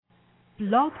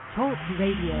Blog Talk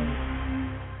Radio.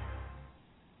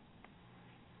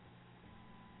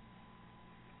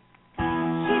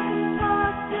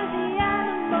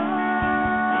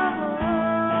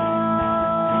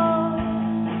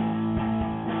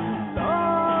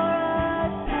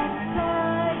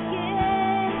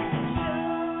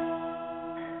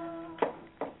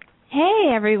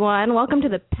 Hey everyone, welcome to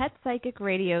the Pet Psychic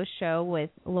Radio Show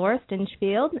with Laura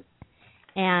Stinchfield,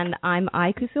 and I'm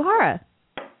Ai Kusuhara.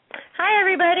 Hi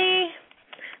everybody,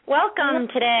 welcome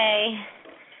today.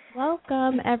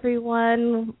 Welcome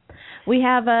everyone. We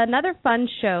have another fun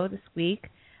show this week.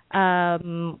 We have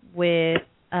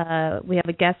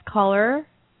a guest caller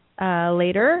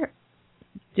later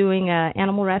doing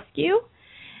animal rescue.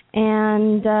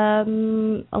 And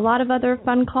a lot of other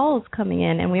fun calls coming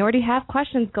in. And we already have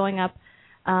questions going up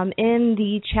in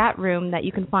the chat room that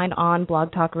you can find on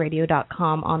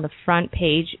blogtalkradio.com on the front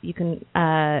page. You can,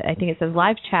 I think it says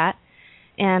live chat,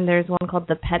 and there's one called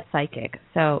the Pet Psychic.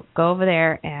 So go over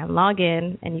there and log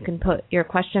in, and you can put your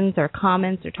questions or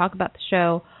comments or talk about the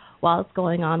show while it's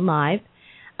going on live.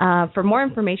 For more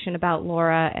information about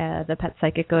Laura, the Pet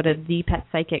Psychic, go to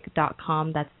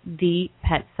thepetpsychic.com. That's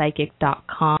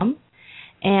thepetpsychic.com.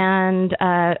 And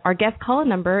our guest call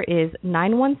number is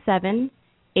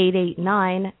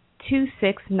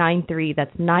 917-889-2693.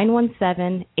 That's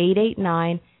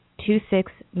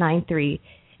 917-889-2693.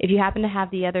 If you happen to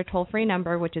have the other toll-free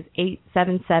number, which is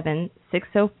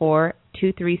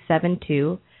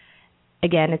 877-604-2372,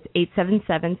 again, it's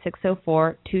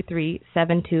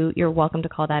 877-604-2372. You're welcome to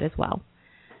call that as well.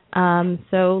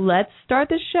 So let's start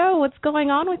the show. What's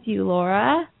going on with you,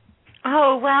 Laura?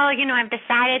 Oh, well, I've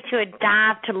decided to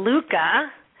adopt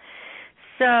Luca.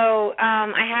 So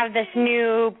I have this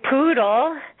new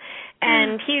poodle,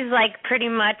 and he's like pretty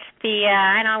much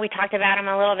I know we talked about him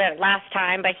a little bit last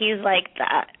time, but he's like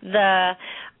the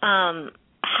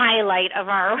highlight of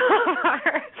our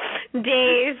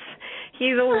days.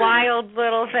 He's a wild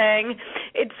little thing.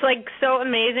 It's like so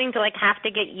amazing to have to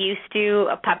get used to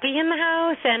a puppy in the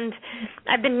house, and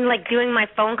I've been doing my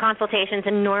phone consultations,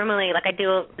 and normally I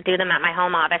do them at my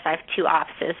home office. I have two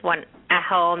offices, one at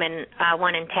home and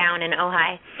one in town in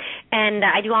Ojai, and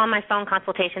I do all my phone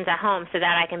consultations at home so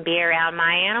that I can be around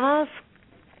my animals.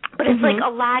 But it's a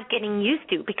lot getting used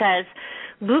to, because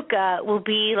Luca will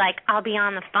be I'll be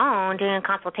on the phone doing a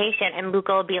consultation, and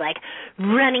Luca will be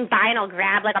running by, and he'll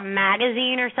grab a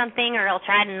magazine or something, or he'll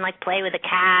try and play with the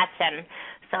cats. And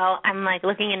so I'm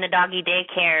looking into doggy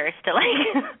daycares to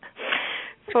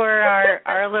for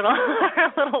our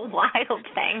little wild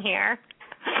thing here.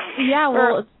 Yeah,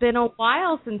 well, it's been a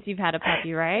while since you've had a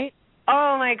puppy, right?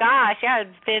 Oh my gosh, yeah,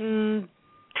 it's been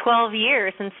 12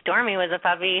 years since Stormy was a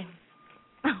puppy.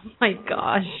 Oh, my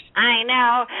gosh. I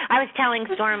know. I was telling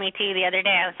Stormy, too, the other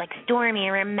day. I was like, Stormy,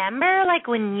 remember,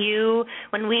 when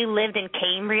we lived in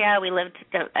Cambria, we lived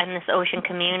in this ocean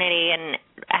community, and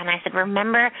I said,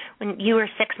 remember when you were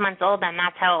 6 months old, and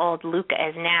that's how old Luca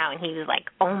is now? And he was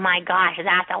like, oh, my gosh,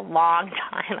 that's a long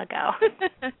time ago.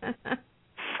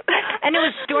 And it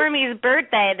was Stormy's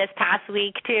birthday this past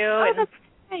week, too. Oh, that's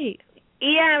right.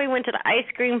 Yeah, we went to the ice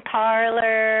cream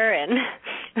parlor and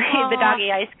the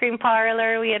doggy ice cream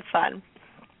parlor. We had fun.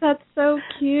 That's so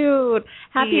cute.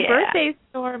 Happy birthday,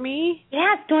 Stormy.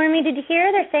 Yeah, Stormy, did you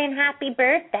hear? They're saying happy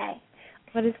birthday.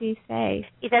 What does he say?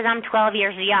 He says, I'm 12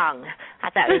 years young.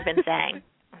 That's what we've been saying.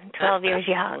 I'm 12 years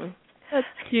young. That's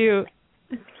cute.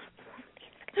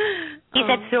 He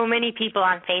said so many people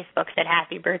on Facebook said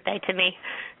happy birthday to me.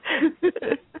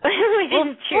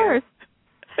 Well, of course.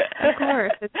 Of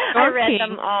course. I read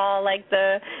them all,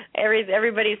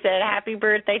 everybody said happy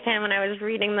birthday to him when I was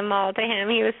reading them all to him.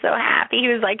 He was so happy. He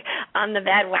was on the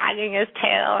bed wagging his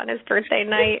tail on his birthday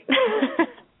night.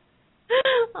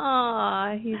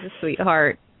 Aw, he's a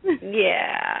sweetheart.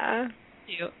 Yeah.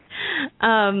 Cute.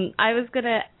 I was going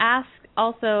to ask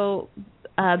also,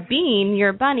 Bean,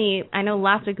 your bunny, I know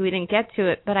last week we didn't get to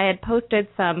it, but I had posted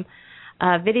some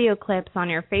video clips on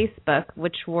your Facebook,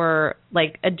 which were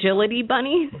agility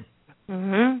bunnies.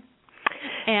 Mm-hmm.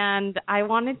 And I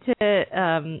wanted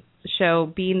to show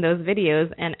Bean those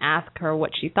videos and ask her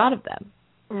what she thought of them.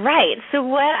 Right. So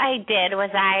what I did was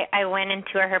I went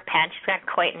into her pen. She's got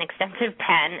quite an extensive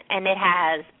pen, and it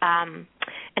has an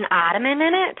ottoman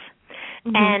in it.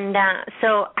 Mm-hmm. And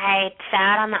so I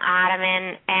sat on the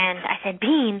ottoman, and I said,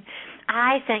 Bean,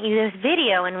 I sent you this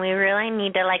video, and we really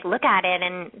need to look at it,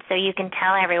 and so you can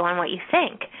tell everyone what you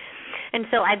think. And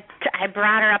so I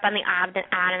brought her up on the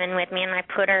ottoman with me, and I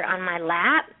put her on my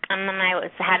lap, and then I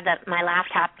had my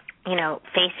laptop,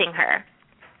 facing her.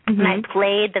 And I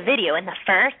played the video, and the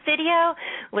first video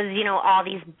was, all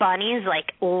these bunnies,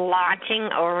 like, launching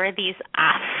over these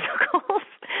obstacles,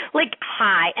 like,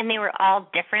 high, and they were all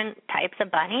different types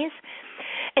of bunnies.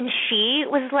 And she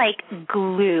was, like,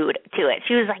 glued to it.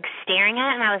 She was, like, staring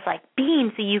at it, and I was like,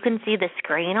 Bean, so you can see the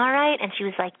screen all right? And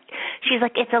she's like,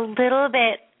 it's a little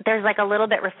bit, there's, like, a little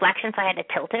bit reflection, so I had to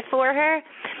tilt it for her.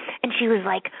 And she was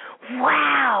like,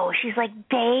 wow. She's like,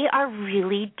 they are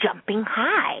really jumping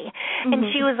high. And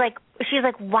she was like,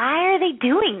 why are they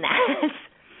doing that?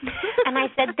 And I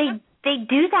said, they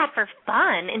do that for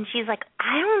fun. And she's like,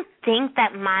 I don't think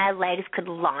that my legs could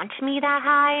launch me that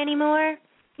high anymore.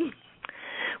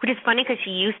 Which is funny because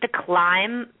she used to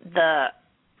climb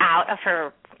out of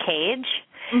her cage,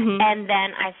 and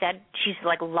then I said she's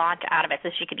like launch out of it so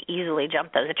she could easily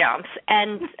jump those jumps.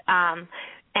 And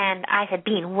I said,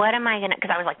 Bean, what am I gonna?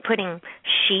 Because I was like putting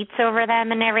sheets over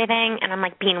them and everything, and I'm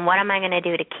like, Bean, what am I gonna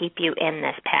do to keep you in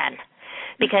this pen?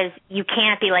 Because you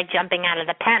can't be like jumping out of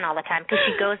the pen all the time. Because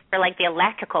she goes for like the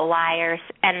electrical wires,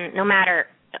 and no matter,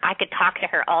 I could talk to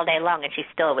her all day long, and she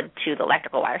still would chew the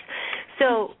electrical wires.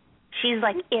 So she's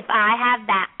like, if I have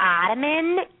that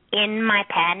ottoman in my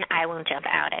pen, I won't jump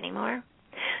out anymore.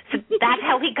 So that's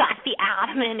how we got the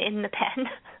ottoman in the pen.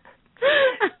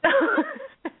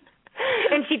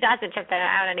 And she doesn't jump that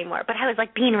out anymore. But I was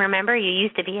like, Bean, remember you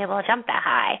used to be able to jump that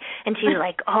high? And she was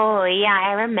like, oh, yeah,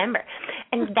 I remember.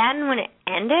 And then when it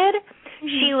ended,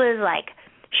 she was like,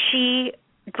 she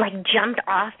jumped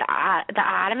off the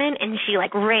ottoman, and she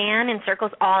like ran in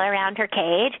circles all around her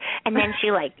cage, and then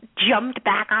she like jumped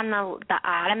back on the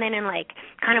ottoman and like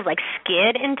kind of like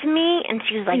skid into me, and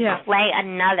she was like, play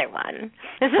another one.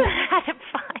 So I had to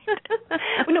find.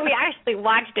 No, we actually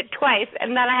watched it twice,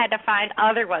 and then I had to find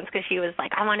other ones because she was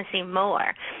like, I want to see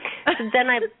more. So then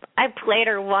I played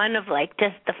her one of like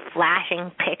just the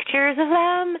flashing pictures of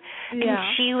them, and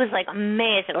she was like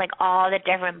amazed at like all the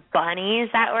different bunnies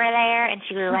that were there, and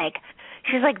she was like,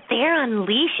 they're on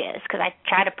leashes, because I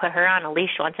tried to put her on a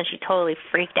leash once, and she totally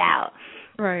freaked out.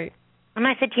 Right. And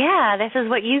I said, yeah, this is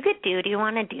what you could do. Do you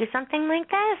want to do something like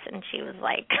this? And she was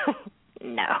like,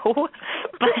 no.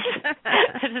 But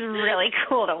this is really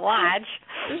cool to watch.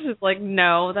 She's like,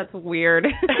 no, that's weird.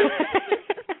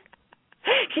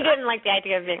 She didn't like the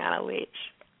idea of being on a leash.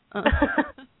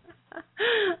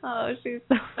 Oh, she's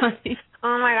so funny.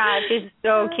 Oh, my God, she's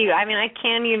so cute. I mean, I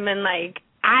can't even, like,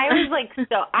 I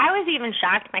was even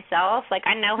shocked myself. Like,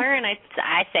 I know her, and I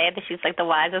say that she's, like, the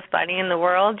wisest bunny in the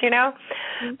world,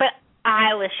 But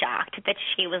I was shocked that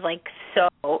she was, like,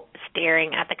 so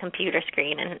staring at the computer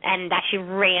screen, and that she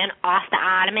ran off the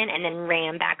ottoman and then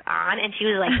ran back on, and she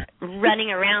was, like, running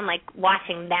around, like,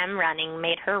 watching them running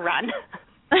made her run.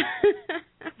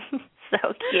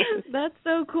 So cute. That's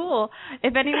so cool.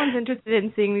 If anyone's interested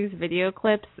in seeing these video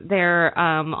clips, they were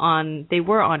on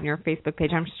your Facebook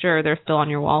page. I'm sure they're still on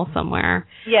your wall somewhere.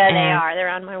 Yeah, they are. They're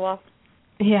on my wall.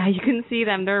 Yeah, you can see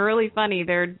them. They're really funny.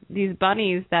 They're these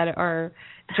bunnies that are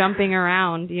jumping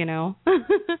around, doing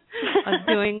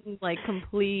like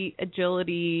complete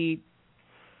agility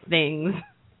things.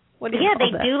 What do you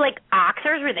call that? Do like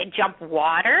oxers where they jump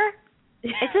water.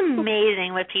 It's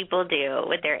amazing what people do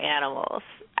with their animals.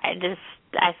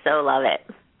 I so love it.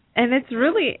 And it's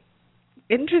really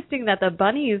interesting that the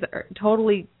bunnies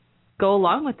totally go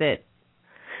along with it.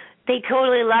 They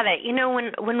totally love it.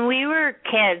 When we were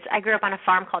kids, I grew up on a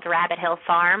farm called Rabbit Hill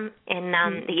Farm in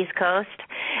the East Coast,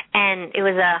 and it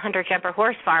was a hunter-jumper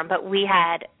horse farm, but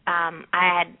I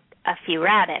had a few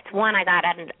rabbits. One I got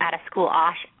at a school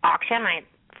auction. I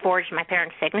forged my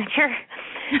parents' signature,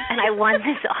 and I won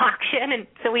this auction, and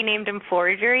so we named him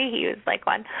Forgery. He was like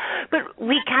one. But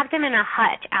we kept him in a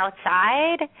hutch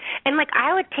outside, and like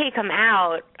I would take him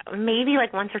out maybe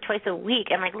like once or twice a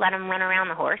week and like let him run around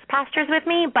the horse pastures with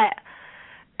me, but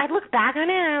I'd look back on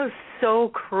it and it was so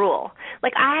cruel.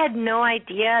 Like I had no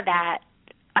idea that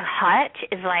a hutch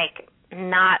is like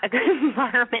not a good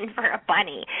environment for a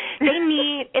bunny.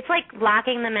 It's like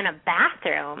locking them in a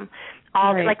bathroom.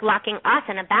 Like locking us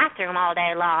in a bathroom all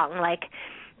day long. Like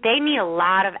they need a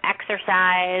lot of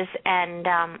exercise and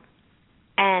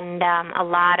a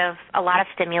lot of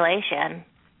stimulation.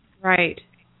 Right.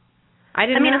 I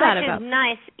didn't know that about. A hutch is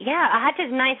nice. Yeah, a hutch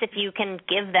is nice if you can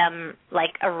give them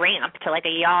like a ramp to like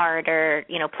a yard or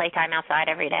playtime outside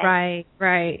every day.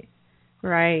 Right.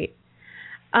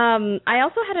 I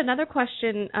also had another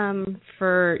question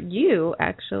for you,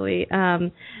 actually.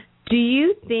 Do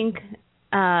you think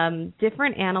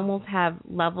different animals have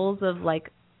levels of like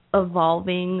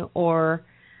evolving, or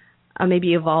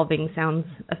maybe evolving sounds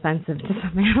offensive to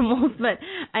some animals, but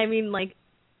I mean, like,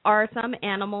 are some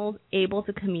animals able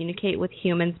to communicate with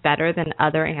humans better than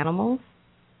other animals?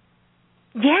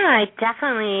 Yeah, I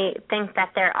definitely think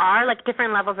that there are like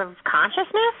different levels of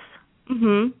consciousness.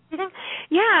 Mhm. You think?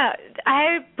 Yeah,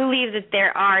 I believe that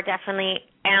there are definitely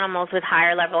animals with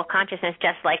higher level of consciousness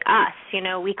just like us. You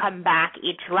know, we come back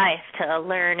each life to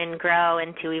learn and grow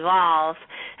and to evolve,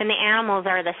 and the animals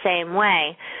are the same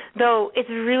way. Though it's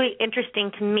really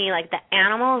interesting to me, like the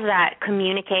animals that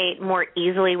communicate more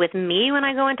easily with me when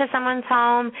I go into someone's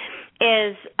home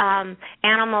is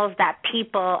animals that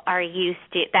people are used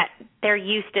to, that they're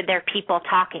used to their people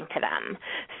talking to them.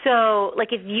 So,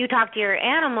 like if you talk to your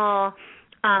animal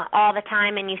all the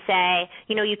time and you say,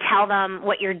 you know, you tell them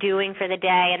what you're doing for the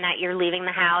day and that you're leaving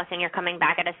the house and you're coming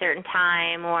back at a certain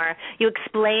time, or you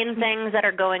explain things that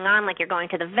are going on, like you're going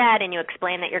to the vet and you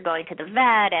explain that you're going to the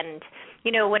vet, and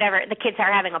you know, whatever, the kids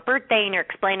are having a birthday and you're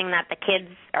explaining that the kids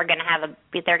are going to have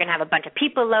they're going to have a bunch of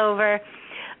people over.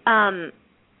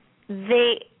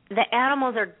 The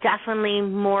animals are definitely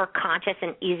more conscious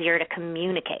and easier to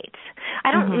communicate.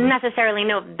 I don't necessarily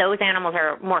know if those animals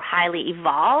are more highly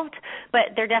evolved,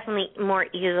 but they're definitely more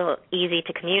easy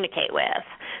to communicate with.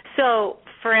 So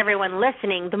for everyone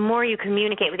listening, the more you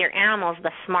communicate with your animals,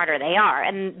 the smarter they are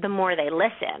and the more they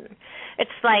listen.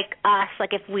 It's like us,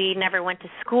 like if we never went to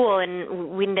school and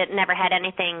we never had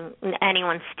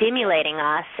anyone stimulating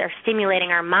us or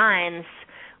stimulating our minds,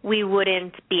 we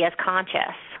wouldn't be as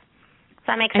conscious. Does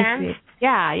that make sense?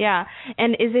 Yeah, yeah.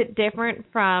 And is it different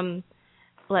from,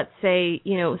 let's say,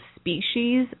 you know,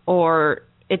 species, or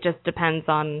it just depends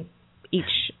on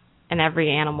each and every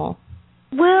animal?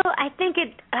 Well, I think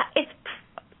it's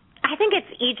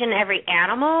each and every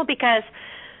animal, because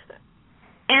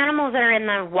animals that are in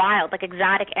the wild, like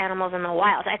exotic animals in the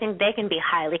wild, I think they can be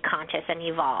highly conscious and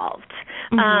evolved.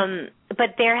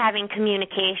 But they're having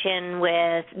communication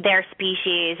with their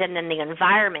species and then the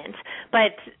environment.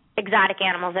 But exotic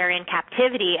animals that are in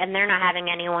captivity and they're not having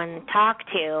anyone talk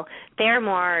to, they're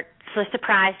more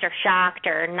surprised or shocked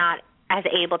or not as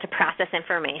able to process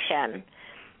information.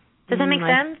 Does that make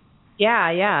sense?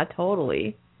 Yeah,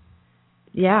 totally.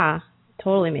 Yeah,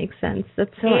 totally makes sense.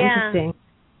 That's so interesting.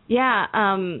 Yeah,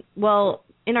 well,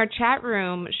 in our chat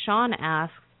room, Sean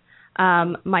asks,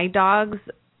 my dogs,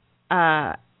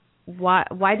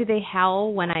 why do they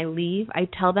howl when I leave? I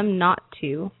tell them not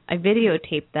to. I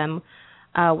videotaped them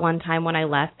one time when I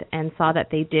left and saw that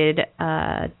they did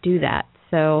do that.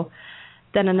 So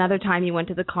then another time you went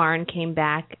to the car and came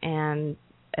back and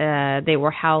they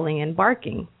were howling and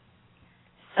barking.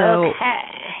 So, okay.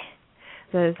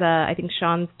 Says, I think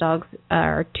Sean's dogs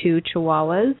are 2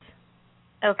 Chihuahuas.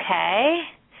 Okay.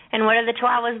 And what do the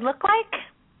Chihuahuas look like?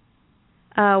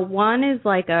 One is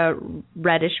like a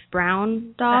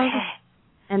reddish-brown dog,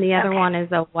 and the other one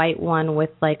is a white one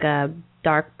with like a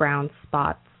dark brown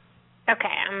spots. Okay,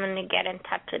 I'm going to get in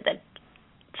touch with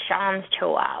Sean's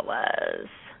Chihuahuas.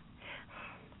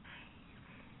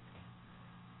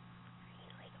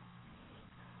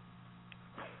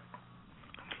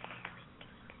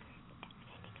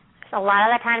 So a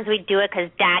lot of the times we do it because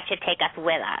Dad should take us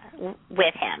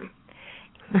with him.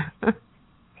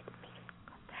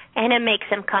 And it makes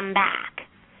him come back.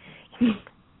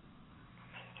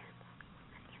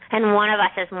 And one of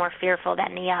us is more fearful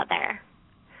than the other.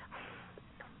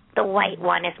 The white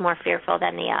one is more fearful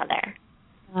than the other.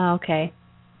 Oh, okay.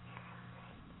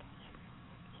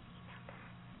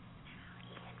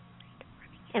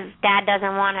 If Dad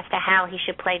doesn't want us to howl, he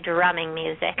should play drumming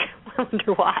music. I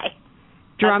wonder why.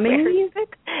 Drumming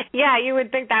music? Yeah, you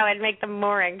would think that would make them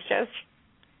more anxious.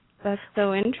 That's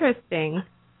so interesting.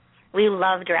 We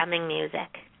love drumming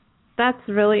music. That's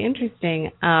really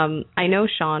interesting. I know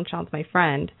Sean. Sean's my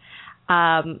friend.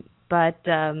 But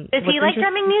does he like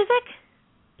drumming music?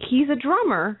 He's a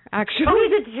drummer, actually. Oh,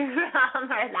 he's a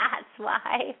drummer. That's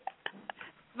why.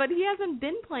 But he hasn't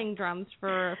been playing drums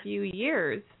for a few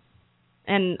years.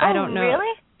 And I don't know.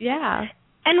 Really? Yeah.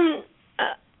 And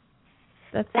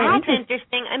that's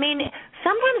interesting. I mean,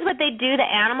 sometimes what they do, the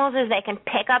animals, is they can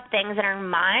pick up things in our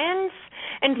minds.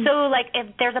 And so, like, if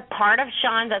there's a part of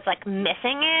Sean that's, like,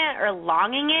 missing it or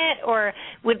longing it or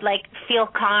would, like, feel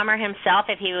calmer himself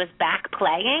if he was back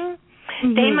playing,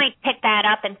 they might pick that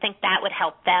up and think that would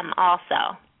help them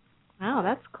also. Wow,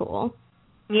 that's cool.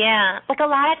 Yeah. Like, a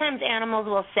lot of times animals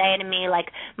will say to me, like,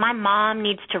 my mom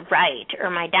needs to write or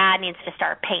my dad needs to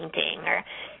start painting or,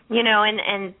 you know,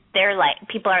 and they're like,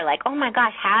 people are like, oh, my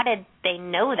gosh, how did they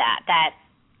know that? That,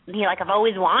 you know, like, I've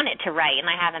always wanted to write and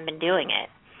I haven't been doing it.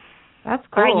 That's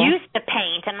cool. Or I used to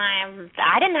paint, and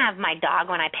I didn't have my dog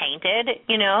when I painted.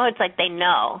 You know, it's like they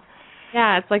know.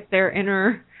 Yeah, it's like their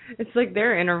inner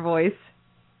voice.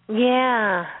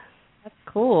 Yeah. That's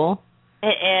cool.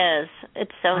 It is.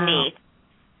 It's so neat.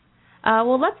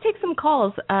 Well, let's take some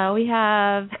calls. We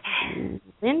have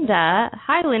Linda.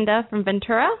 Hi, Linda from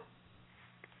Ventura.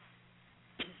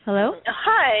 Hello?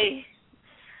 Hi.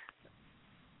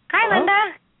 Hi, Hello?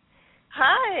 Linda.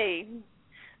 Hi.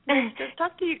 Nice to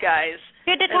talk to you guys.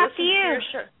 Good to talk to you.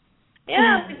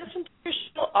 Yeah, I listen to your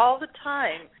show all the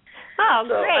time. Oh,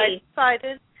 so great. I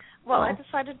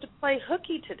decided to play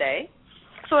hooky today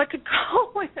so I could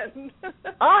call in. Oh,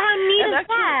 how neat is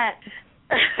that?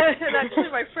 And actually,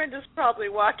 my friend is probably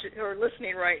watching or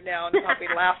listening right now and probably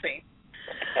laughing.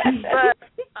 But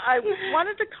I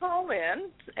wanted to call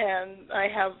in, and I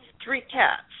have 3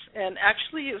 cats. And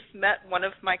actually, you've met one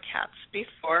of my cats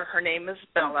before. Her name is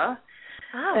Bella,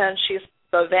 and she's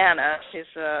Savannah.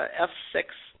 She's a F6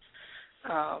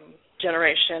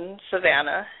 generation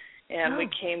Savannah, and we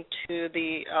came to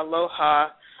the Aloha.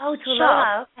 Oh, to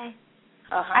shop. Aloha. Okay.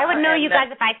 I would know you guys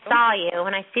if I saw you.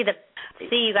 When I see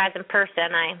you guys in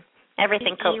person,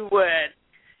 everything cool. You would.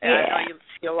 Yeah. I know you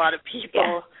see a lot of people.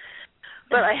 Yeah.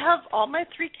 But I have all my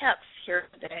 3 cats here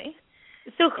today.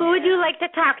 So who would you like to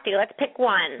talk to? Let's pick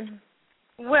one.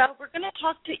 Well, we're going to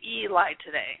talk to Eli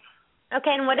today.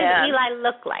 Okay, and what does Eli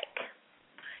look like?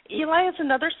 Eli is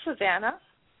another Savannah.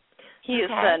 He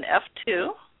is an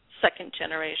F2, 2nd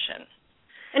generation.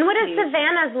 And what does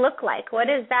Savannahs look like? What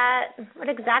is that? What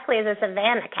exactly is a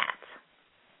Savannah cat?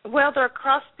 Well, they're a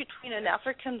cross between an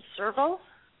African serval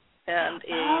and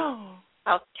a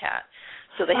house cat.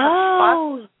 So they have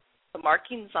spots, the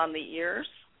markings on the ears.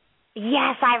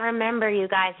 Yes, I remember you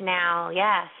guys now.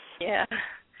 Yes. Yeah.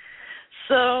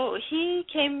 So he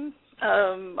came,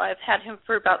 I've had him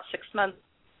for about 6 months.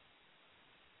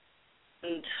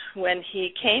 And when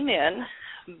he came in,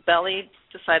 Belly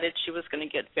decided she was going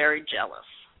to get very jealous.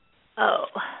 Oh.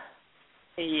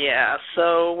 Yeah,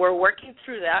 so we're working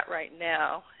through that right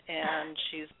now, and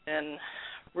she's been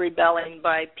rebelling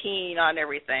by peeing on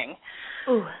everything.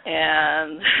 Ooh.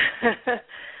 And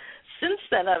since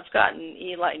then, I've gotten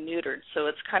Eli neutered, so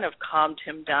it's kind of calmed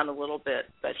him down a little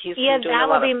bit. But he's been doing a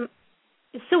lot of...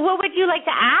 So what would you like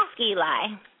to ask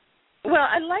Eli? Well,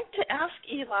 I'd like to ask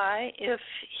Eli if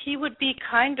he would be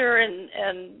kinder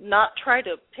and not try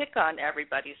to pick on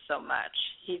everybody so much.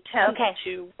 He tends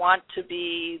to want to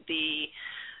be the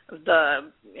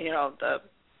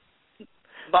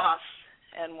boss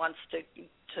and wants to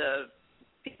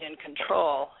be in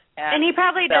control. And he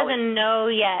probably doesn't know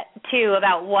yet too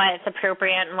about what's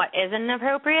appropriate and what isn't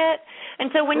appropriate.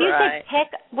 And so when you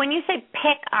say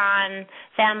pick on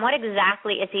Sam, what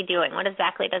exactly is he doing? What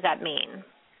exactly does that mean?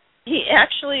 He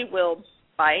actually will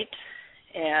bite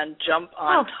and jump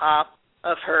on top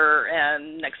of her,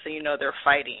 and next thing you know, they're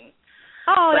fighting.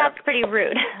 Oh, that's pretty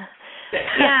rude.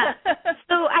 Yeah.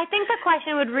 So I think the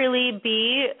question would really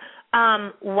be,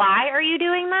 why are you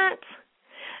doing that?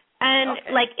 And,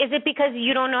 is it because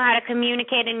you don't know how to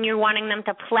communicate and you're wanting them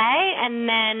to play, and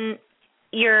then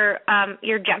you're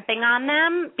jumping on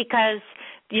them because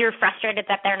you're frustrated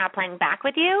that they're not playing back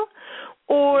with you?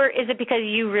 Or is it because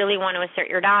you really want to assert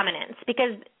your dominance?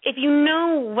 Because if you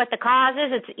know what the cause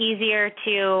is, it's easier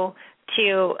to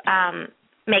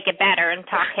make it better and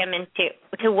talk him into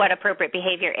what appropriate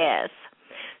behavior is.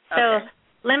 So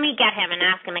let me get him and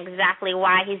ask him exactly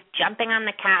why he's jumping on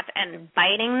the cats and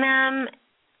biting them.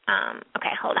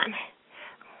 Okay, hold on.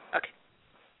 Okay.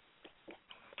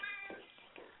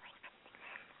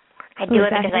 I do it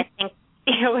because I think...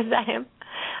 Was that him?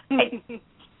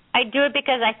 I do it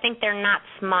because I think they're not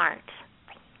smart.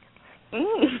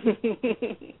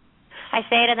 I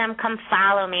say to them, come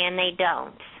follow me, and they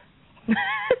don't.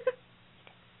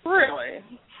 Really?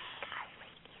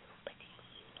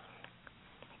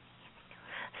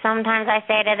 Sometimes I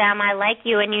say to them, I like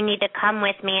you and you need to come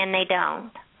with me, and they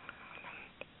don't.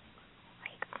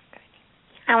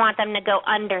 I want them to go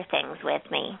under things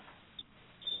with me.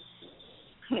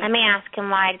 Let me ask him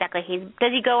why exactly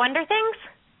does he go under things?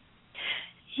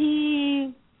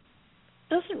 He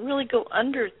doesn't really go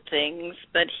under things,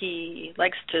 but he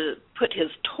likes to put his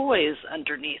toys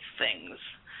underneath things.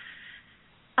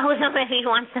 Oh, so maybe he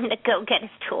wants them to go get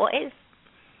his toys?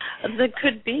 That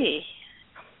could be.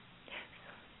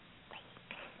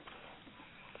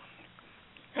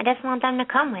 I just want them to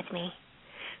come with me.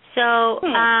 So,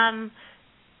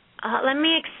 let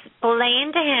me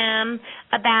explain to him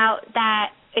about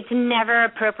that it's never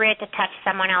appropriate to touch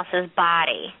someone else's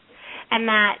body, and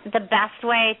that the best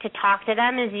way to talk to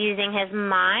them is using his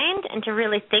mind and to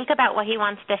really think about what he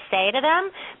wants to say to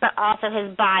them, but also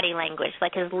his body language,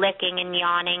 like his licking and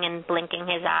yawning and blinking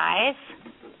his eyes.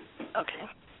 Okay.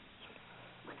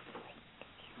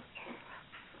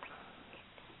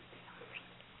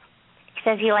 He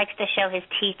says he likes to show his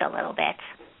teeth a little bit.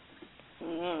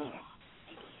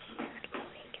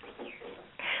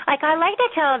 like I like to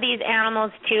tell these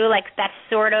animals too, like that's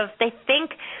sort of they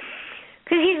think.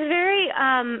 Because he's very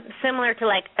similar to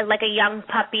like a young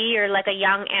puppy or like a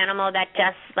young animal that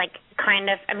just like kind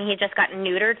of, I mean, he just got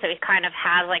neutered, so he kind of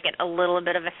has like a little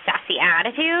bit of a sassy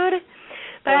attitude.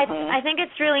 But I think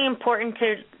it's really important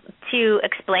to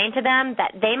explain to them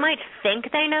that they might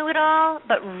think they know it all,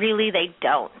 but really they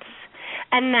don't.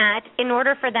 And that in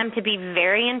order for them to be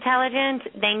very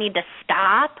intelligent, they need to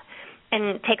stop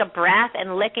and take a breath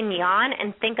and lick and yawn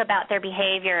and think about their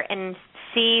behavior and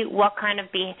see what kind of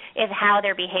how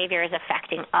their behavior is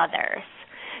affecting others.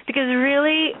 Because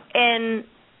really,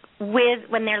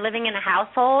 when they're living in a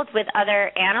household with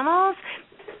other animals,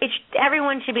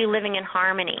 everyone should be living in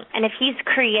harmony. And if he's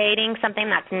creating something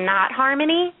that's not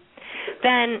harmony,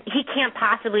 then he can't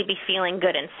possibly be feeling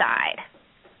good inside.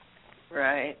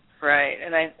 Right.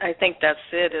 And I think that's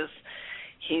it. Is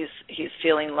he's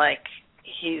feeling like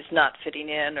he's not fitting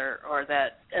in, or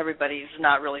that everybody's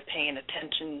not really paying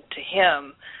attention to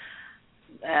him,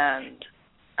 and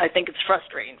I think it's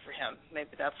frustrating for him.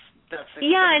 Maybe that's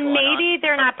and maybe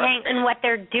they're not paying, and what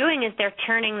they're doing is they're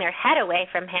turning their head away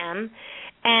from him,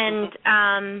 and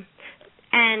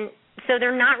so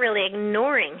they're not really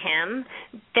ignoring him.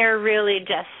 They're really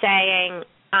just saying,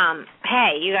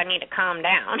 "Hey, you need to calm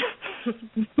down."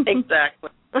 Exactly.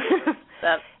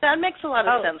 That makes a lot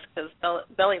of sense, because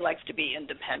Belly likes to be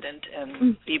independent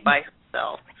and be by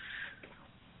herself.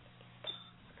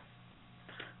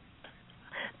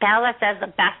 Bella says the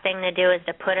best thing to do is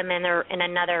to put him in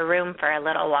another room for a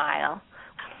little while.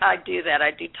 I do that.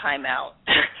 I do time out.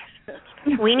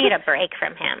 We need a break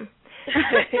from him.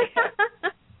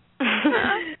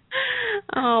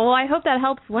 Oh, well, I hope that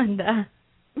helps, Linda.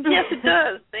 Yes, it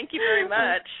does. Thank you very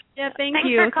much. Yeah, Thanks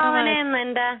for calling in,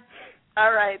 Linda.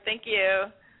 All right, thank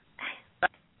you.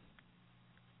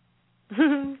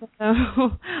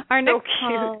 So our next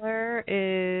caller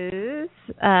is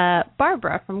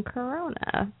Barbara from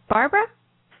Corona. Barbara?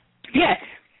 Yes.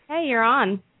 Hey, you're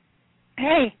on.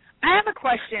 Hey, I have a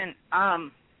question. I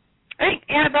think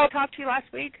Annabelle talked to you last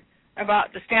week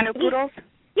about the standard poodles.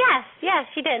 Yes,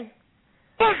 she did.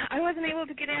 Yeah, I wasn't able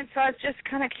to get in, so I was just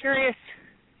kind of curious,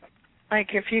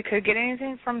 like if you could get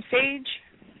anything from Sage.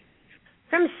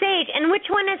 From Sage, and which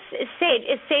one is Sage?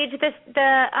 Is Sage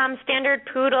the standard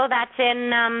poodle that's in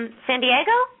San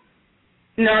Diego?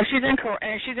 No, she's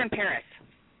in Paris.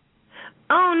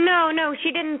 Oh no,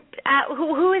 she didn't.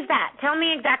 Who is that? Tell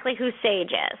me exactly who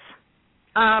Sage is.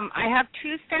 I have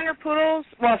 2 standard poodles,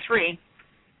 well 3,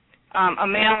 a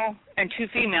male and 2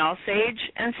 females, Sage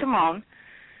and Simone.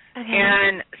 Okay.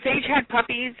 And Sage had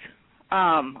puppies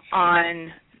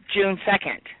on June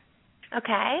 2nd.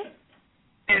 Okay.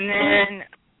 And then...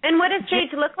 And what does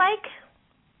Sage look like?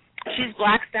 She's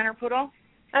black standard poodle.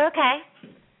 Okay.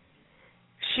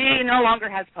 She no longer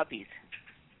has puppies.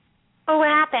 Oh, what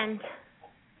happened?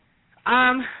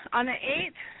 On the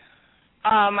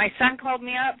 8th, my son called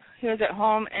me up. He was at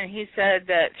home, and he said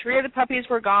that 3 of the puppies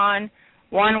were gone,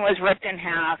 1 was ripped in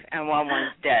half, and 1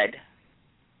 was dead.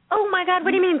 Oh, my God.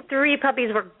 What do you mean 3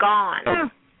 puppies were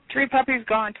gone? 3 puppies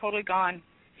gone, totally gone.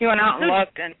 He went out and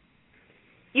looked, and...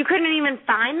 You couldn't even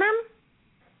find them?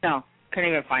 No, couldn't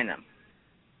even find them.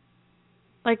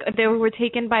 Like they were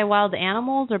taken by wild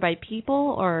animals or by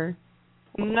people, or?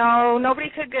 No, nobody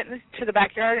could get to the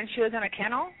backyard, and she was in a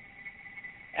kennel.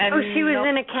 And she was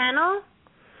in a kennel?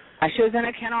 She was in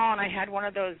a kennel, and I had one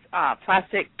of those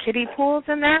plastic kiddie pools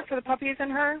in there for the puppies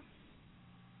and her.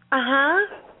 Uh-huh.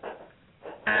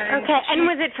 Okay, and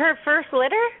was it her first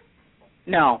litter?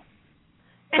 No.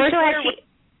 And so has she...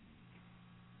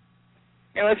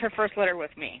 It was her first litter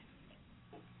with me.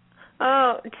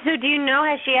 Oh, so do you know,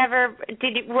 has she ever,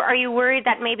 are you worried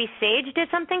that maybe Sage did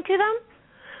something to them?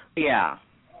 Yeah.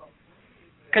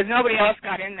 Because nobody else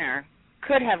got in there,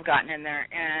 could have gotten in there,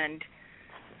 and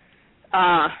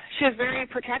she was very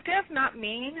protective, not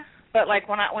mean, but like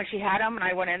when she had them and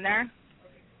I went in there,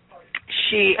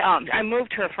 I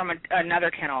moved her from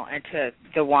another kennel into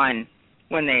the one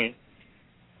when they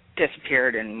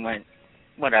disappeared and went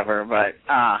whatever, but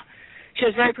she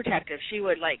was very protective. She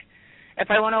would, like, if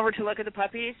I went over to look at the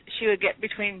puppies, she would get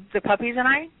between the puppies and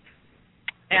I.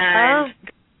 And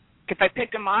if I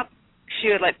picked them up, she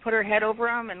would, like, put her head over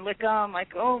them and lick them, like,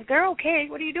 oh, they're okay.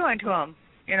 What are you doing to them?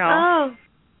 You know.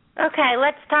 Oh, okay.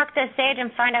 Let's talk to Sage and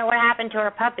find out what happened to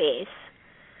her puppies.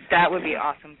 That would be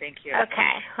awesome. Thank you.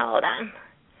 Okay, hold on.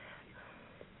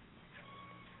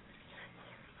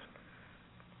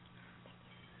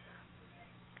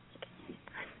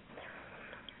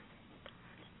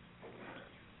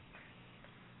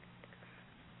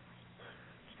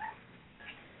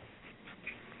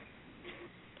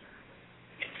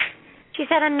 She's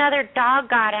said another dog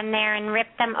got in there and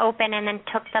ripped them open and then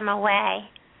took them away.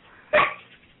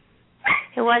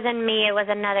 It wasn't me, it was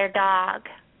another dog.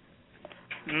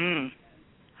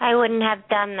 I wouldn't have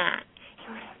done that.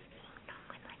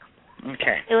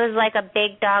 Okay. It was like a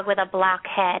big dog with a black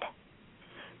head.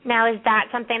 Now, is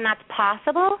that something that's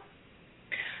possible?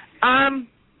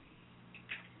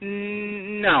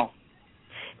 No.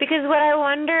 Because what I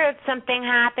wonder if something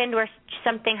happened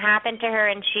to her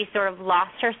and she sort of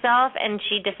lost herself and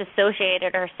she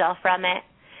disassociated herself from it,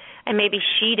 and maybe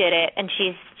she did it, and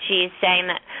she's saying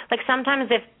that, like, sometimes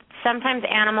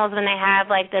animals, when they have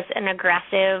like an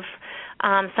aggressive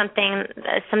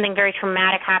something very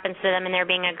traumatic happens to them and they're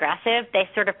being aggressive, they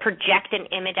sort of project an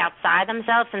image outside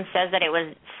themselves and says that it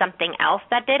was something else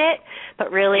that did it,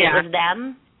 but really it was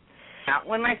them. Yeah.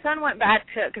 When my son went back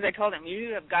to, because I told him,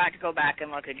 you have got to go back and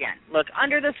look again. Look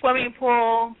under the swimming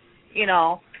pool,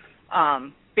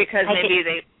 because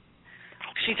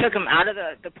she took him out of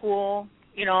the pool,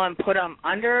 and put him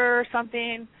under or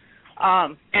something.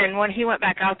 And when he went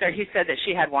back out there, he said that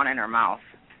she had one in her mouth.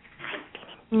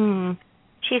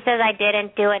 She says, I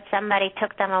didn't do it. Somebody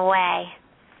took them away.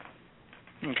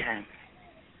 Okay.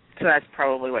 So that's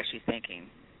probably what she's thinking.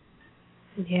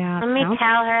 Yeah. Let me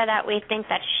tell her that we think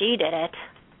that she did it.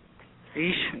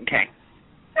 Okay.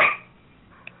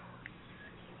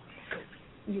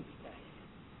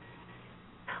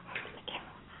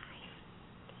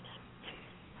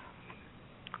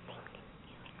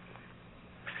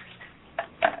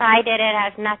 I did it. It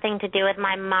has nothing to do with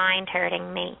my mind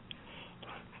hurting me.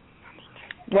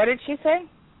 What did she say?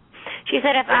 She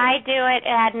said if I do it,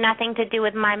 it had nothing to do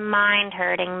with my mind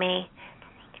hurting me.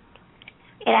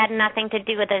 It had nothing to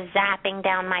do with a zapping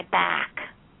down my back.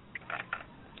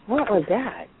 What was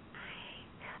that?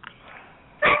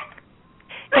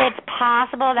 It's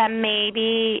possible that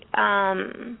maybe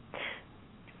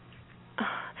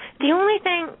the only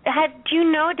thing, has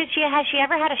she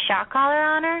ever had a shock collar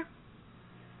on her?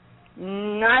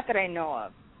 Not that I know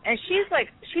of. And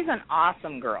she's an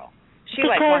awesome girl. She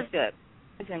wants to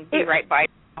be right by you.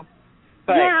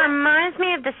 But yeah, it reminds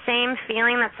me of the same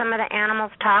feeling that some of the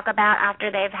animals talk about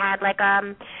after they've had like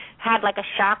a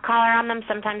shock collar on them.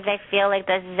 Sometimes they feel like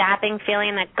the zapping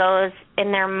feeling that goes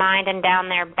in their mind and down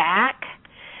their back.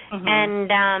 Mm-hmm. And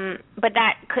but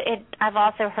I've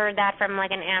also heard that from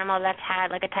like an animal that's had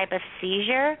like a type of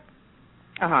seizure.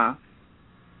 Uh-huh.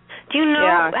 Do you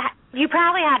know? Yeah. You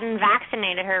probably hadn't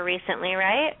vaccinated her recently,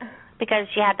 right? Because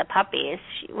she had the puppies.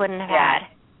 She wouldn't have had.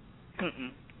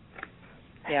 Mm-mm.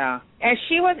 Yeah. And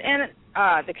she was in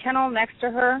the kennel next to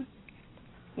her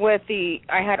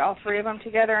I had all three of them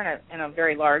together in a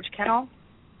very large kennel.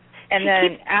 And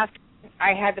then after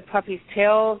I had the puppies'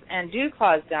 tails and dew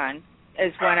claws done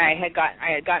is when I had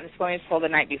gotten the swimming pool the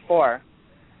night before.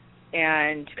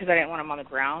 And because I didn't want them on the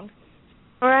ground.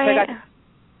 Right. So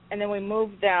and then we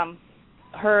moved them,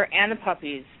 her and the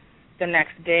puppies, the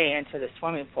next day into the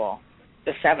swimming pool,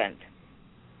 the 7th,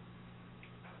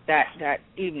 that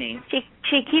evening. She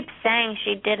keeps saying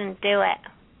she didn't do it.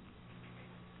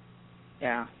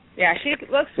 Yeah. Yeah, she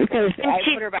looks because I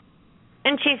put her back.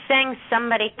 And she's saying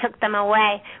somebody took them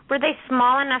away. Were they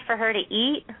small enough for her to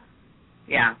eat?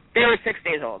 Yeah. They were 6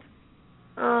 days old.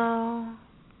 Oh.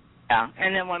 Yeah.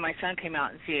 And then when my son came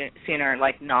out and seen her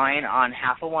like gnawing on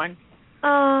half of one.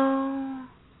 Oh.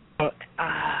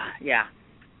 Yeah.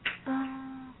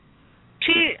 Oh.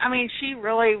 She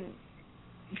really,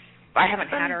 I haven't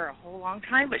had her a whole long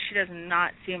time, but she does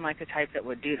not seem like the type that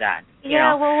would do that.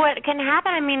 Yeah, well, what can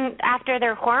happen, after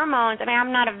their hormones,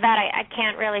 I'm not a vet, I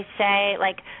can't really say,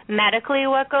 like, medically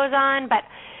what goes on, but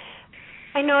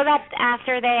I know that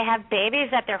after they have babies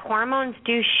that their hormones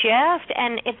do shift,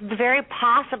 and it's very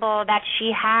possible that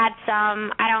she had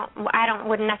some,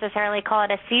 wouldn't necessarily call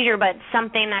it a seizure, but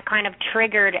something that kind of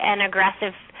triggered an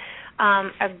aggressive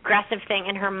thing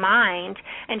in her mind,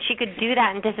 and she could do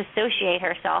that and disassociate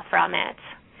herself from it,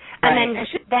 and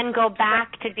then go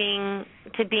back to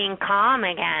being calm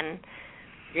again.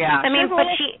 Yeah.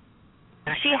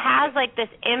 But she has like this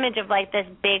image of like this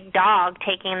big dog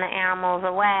taking the animals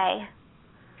away.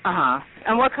 Uh-huh.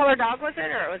 And what color dog was it,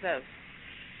 or it was a?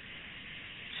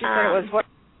 She said it was what?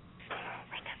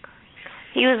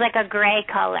 He was like a gray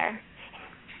color,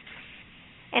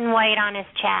 and white on his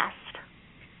chest.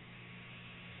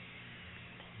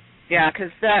 Yeah,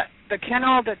 because the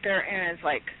kennel that they're in is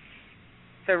like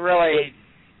the really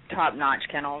top-notch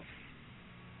kennels.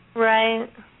 Right.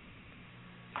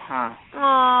 Huh.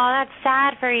 Oh, that's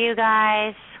sad for you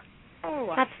guys.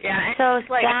 Oh. That's so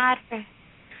sad for...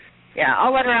 Yeah,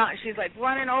 I'll let her out, and she's like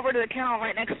running over to the kennel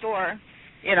right next door.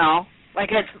 Like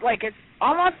it's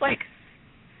almost like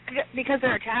because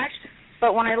they're attached.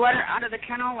 But when I let her out of the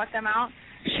kennel, let them out,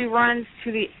 she runs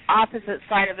to the opposite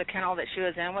side of the kennel that she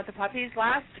was in with the puppies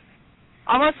last,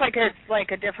 almost like it's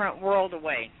like a different world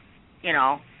away, you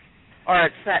know, or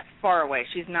it's that far away.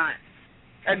 She's not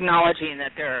acknowledging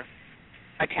that they're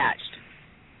attached.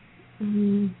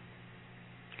 Mm-hmm.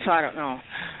 So I don't know.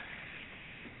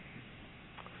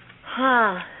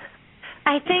 Huh.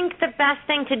 I think the best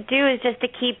thing to do is just to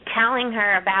keep telling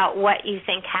her about what you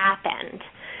think happened.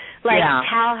 Like,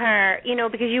 tell her, you know,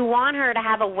 because you want her to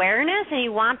have awareness and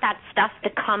you want that stuff to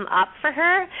come up for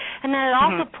her. And then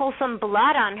also pull some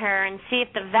blood on her and see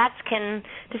if the vets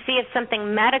to see if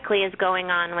something medically is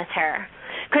going on with her.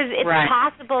 Because it's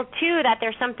possible, too, that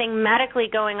there's something medically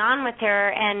going on with her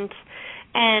and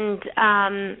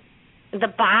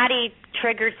the body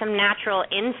triggered some natural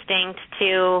instinct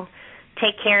to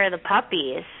take care of the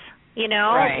puppies, you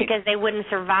know, because they wouldn't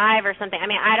survive or something. I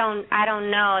mean, I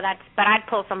don't know. But I'd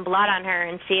pull some blood on her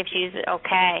and see if she's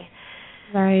okay.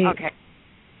 Right. Okay.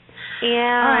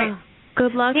 Yeah. All right.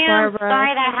 Good luck, Barbara. I'm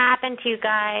sorry that happened to you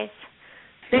guys.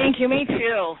 Thank you. Me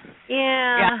too.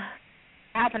 Yeah.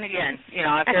 Happen again. You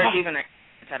know, if there's even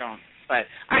I don't. But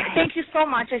all right, thank you so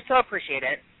much. I so appreciate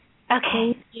it.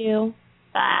 Okay. Thank you.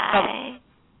 Bye.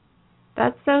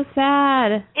 That's so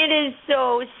sad. It is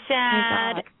so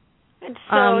sad. Oh, it's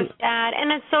so sad.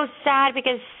 And it's so sad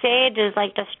because Sage is,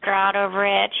 like, distraught over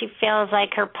it. She feels like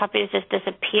her puppies just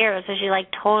disappeared, so she, like,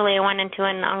 totally went into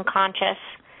an unconscious.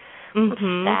 It's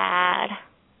sad.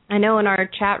 I know in our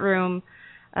chat room,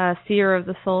 Seer of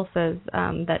the Soul says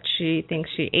that she thinks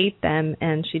she ate them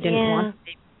and she didn't want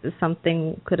to.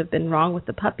 Something could have been wrong with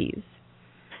the puppies.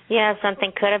 Yeah,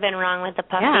 something could have been wrong with the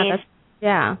puppies.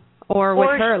 Or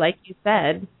with her, like you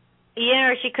said. Yeah,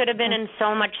 or she could have been in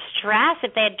so much stress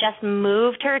if they had just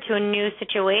moved her to a new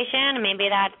situation. Maybe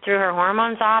that threw her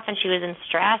hormones off and she was in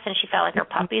stress and she felt like her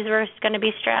puppies were going to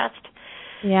be stressed.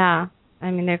 Yeah.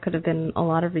 I mean, there could have been a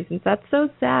lot of reasons. That's so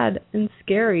sad and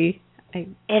scary. It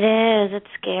is. It's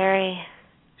scary.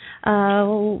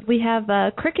 We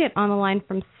have Cricket on the line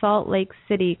from Salt Lake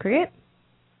City. Cricket?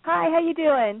 Hi, how you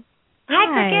doing? Hi,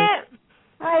 Cricket.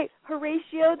 Hi,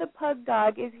 Horatio the pug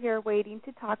dog is here waiting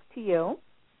to talk to you.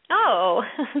 Oh.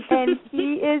 And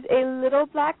he is a little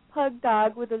black pug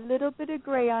dog with a little bit of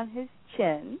gray on his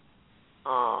chin.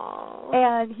 Oh.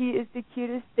 And he is the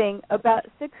cutest thing. About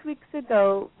 6 weeks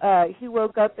ago, he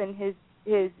woke up and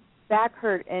his back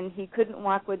hurt and he couldn't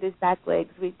walk with his back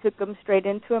legs. We took him straight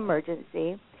into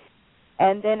emergency.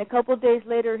 And then a couple of days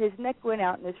later, his neck went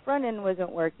out and his front end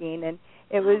wasn't working. And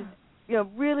it was, you know,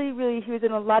 really, really, he was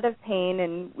in a lot of pain.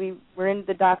 And we were in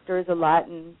the doctors a lot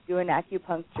and doing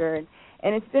acupuncture.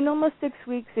 And it's been almost 6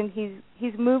 weeks, and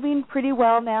he's moving pretty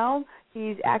well now.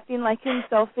 He's acting like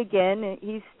himself again.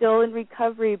 He's still in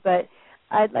recovery, but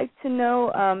I'd like to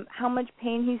know how much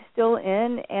pain he's still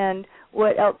in and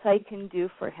what else I can do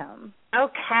for him.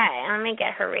 Okay, let me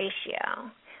get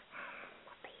Horatio.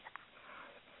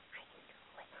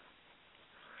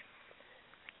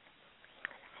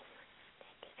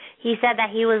 He said that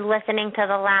he was listening to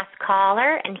the last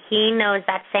caller, and he knows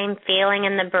that same feeling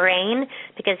in the brain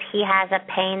because he has a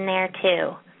pain there,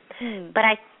 too. But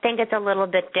I think it's a little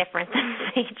bit different than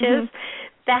Sage's.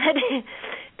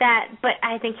 But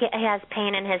I think he has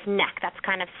pain in his neck that's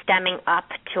kind of stemming up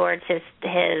towards his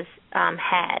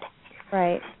head.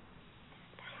 Right.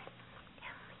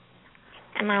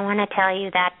 And I want to tell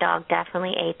you that dog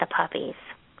definitely ate the puppies.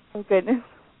 Oh, goodness.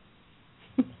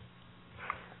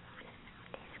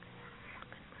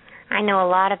 I know a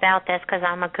lot about this because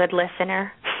I'm a good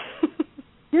listener.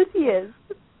 Yes, he is.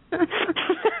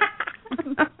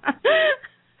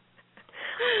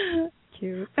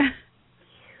 Cute.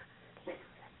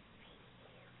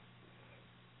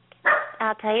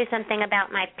 I'll tell you something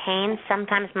about my pain.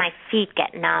 Sometimes my feet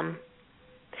get numb.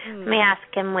 Let me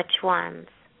ask him which ones.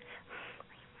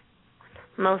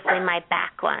 Mostly my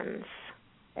back ones.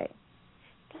 Okay.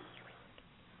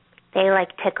 They,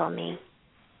 like, tickle me.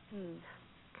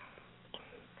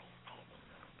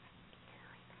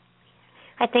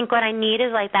 I think what I need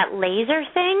is, like, that laser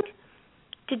thing.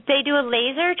 Did they do a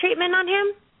laser treatment on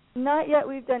him? Not yet.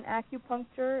 We've done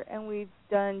acupuncture, and we've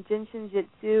done Jinshin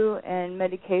Jitsu and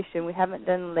medication. We haven't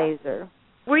done laser.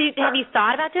 Have you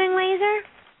thought about doing laser?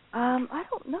 I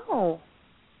don't know.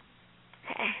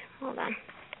 Okay, hold on.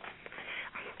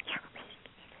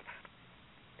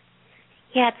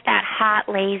 Yeah, it's that hot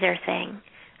laser thing.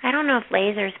 I don't know if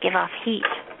lasers give off heat.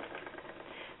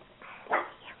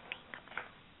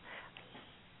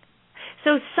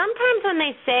 So sometimes when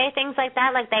they say things like that,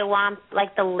 like they want,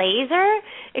 like, the laser,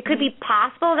 it could be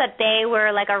possible that they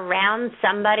were, like, around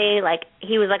somebody, like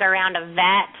he was, like, around a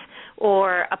vet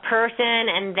or a person,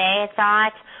 and they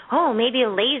thought, oh, maybe a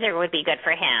laser would be good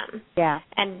for him. Yeah.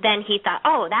 And then he thought,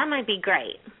 oh, that might be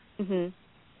great. Mhm.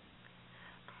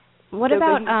 What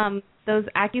about those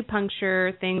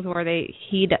acupuncture things where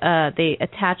they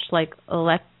attach like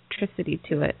electricity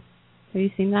to it? Have you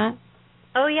seen that?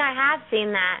 Oh yeah, I have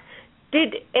seen that.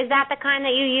 Is that the kind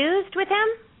that you used with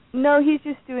him? No, he's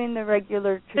just doing the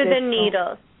regular traditional. To the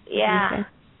needles. Yeah. Okay.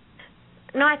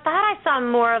 No, I thought I saw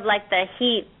more of like the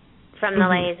heat from the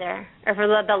laser, or for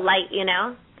the light, you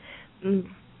know. Mm.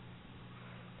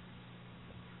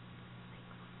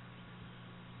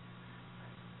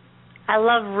 I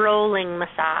love rolling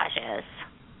massages.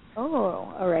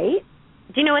 Oh, all right.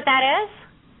 Do you know what that is?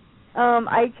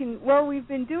 Well, we've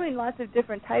been doing lots of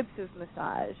different types of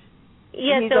massage.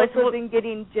 Yeah, and he's also been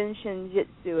getting Jinshin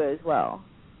Jitsu as well.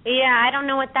 Yeah, I don't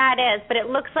know what that is, but it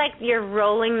looks like you're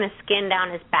rolling the skin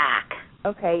down his back.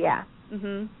 Okay, yeah.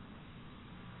 Mhm.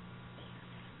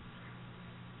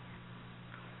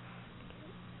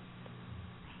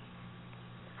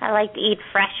 I like to eat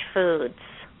fresh foods.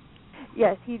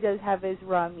 Yes, he does have his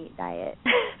raw meat diet.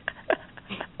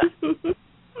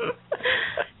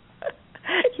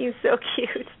 He's so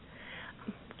cute.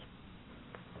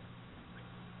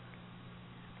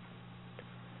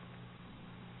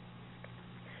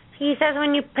 He says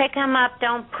when you pick him up,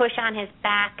 don't push on his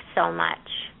back so much.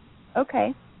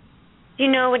 Okay. Do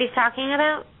you know what he's talking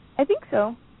about? I think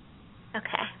so.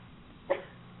 Okay.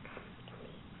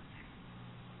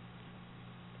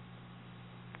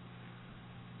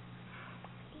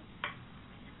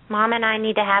 Mom and I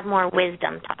need to have more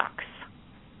wisdom talks.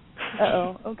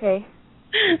 Uh-oh, okay.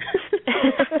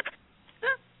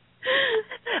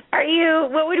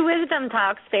 What would wisdom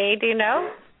talks be? Do you know?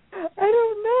 I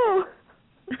don't know.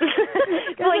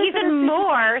 Well, even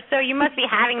more, so you must be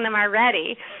having them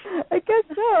already. I guess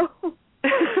so.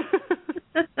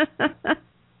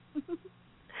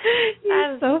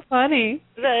 He's so funny.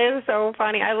 That is so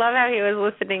funny. I love how he was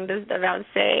listening to stuff about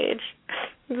Sage.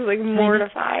 He was like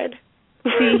mortified.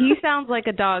 See, he sounds like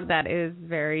a dog that is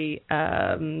very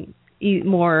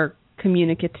more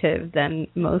communicative than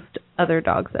most other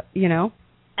dogs, you know?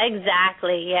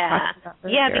 Exactly, yeah.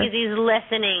 Yeah, because he's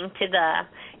listening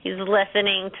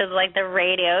to like the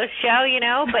radio show, you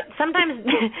know, but sometimes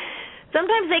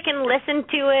they can listen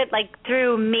to it like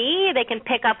through me, they can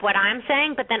pick up what I'm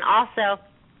saying, but then also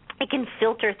it can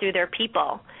filter through their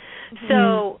people.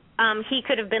 So he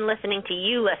could have been listening to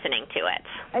you listening to it.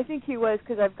 I think he was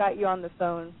because I've got you on the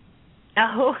phone.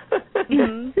 Oh.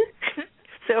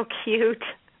 So cute.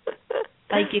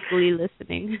 Psychically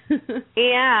listening.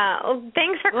 Yeah. Well,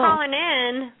 thanks for calling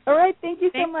in. All right. Thank you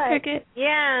so Thanks, much. Cricket.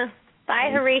 Yeah. Bye,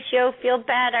 Horatio. Feel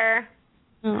better.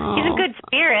 Aww. He's in good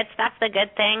spirits. That's the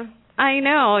good thing. I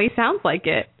know. He sounds like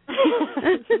it.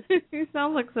 He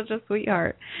sounds like such a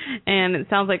sweetheart. And it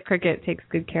sounds like Cricket takes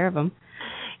good care of him.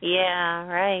 Yeah,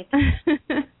 right.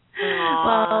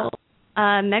 Well,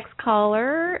 next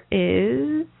caller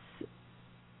is...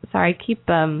 Sorry, I keep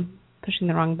pushing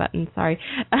the wrong button. Sorry.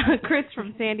 Chris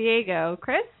from San Diego.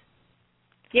 Chris?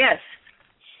 Yes.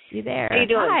 You there? How you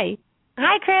doing? Hi.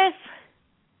 Hi, Chris.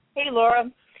 Hey, Laura.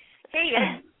 Hey,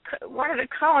 I wanted to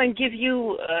call and give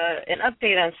you an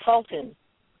update on Sultan.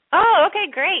 Oh, okay,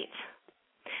 great.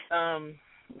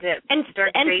 That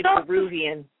Dark Shade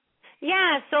Peruvian.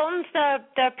 Yeah, Sultan's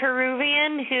the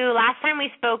Peruvian who last time we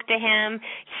spoke to him,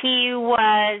 he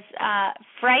was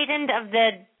frightened of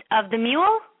the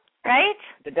mule, right?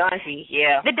 The donkey,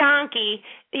 yeah. The donkey.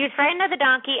 He was frightened of the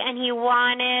donkey, and he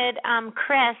wanted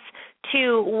Chris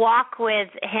to walk with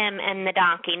him and the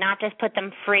donkey, not just put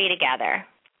them free together.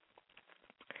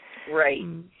 Right.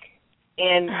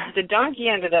 And the donkey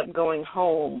ended up going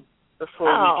home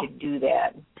before we could do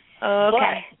that.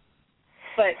 Okay.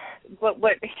 But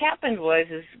what happened was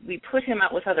we put him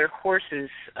out with other horses,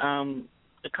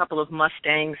 a couple of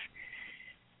Mustangs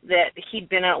that he'd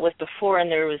been out with before, and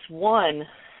there was one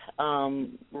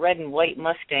red and white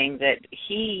Mustang that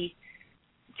he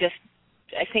just,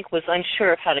 I think, was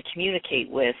unsure of how to communicate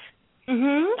with,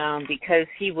 because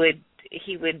he would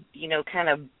kind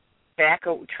of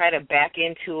try to back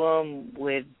into him,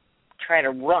 would try to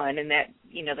run, and that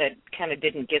kind of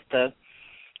didn't get the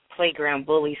playground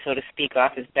bully, so to speak,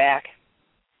 off his back.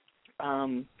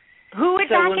 Who would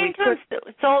back into him?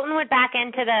 Sultan would back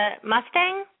into the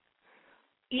Mustang?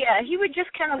 Yeah, he would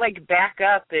just kind of like back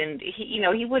up, and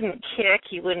he wouldn't kick,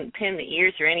 he wouldn't pin the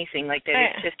ears or anything like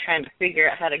that. It's just trying to figure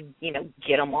out how to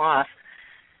get him off.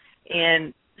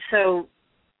 And so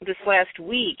this last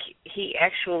week, he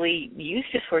actually used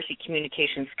his horsey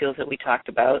communication skills that we talked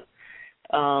about,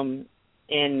 and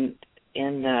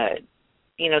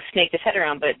snaked his head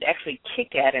around, but actually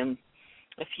kicked at him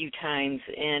a few times,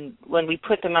 and when we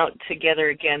put them out together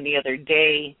again the other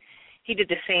day, he did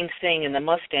the same thing, and the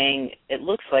Mustang, it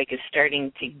looks like, is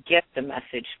starting to get the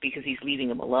message because he's leaving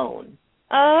him alone.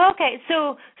 Oh, okay.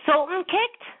 So Sultan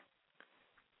kicked?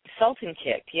 Sultan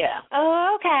kicked, yeah.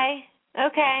 Oh, okay.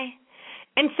 Okay.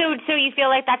 And so you feel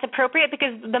like that's appropriate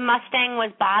because the Mustang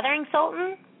was bothering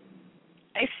Sultan?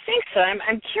 I think so.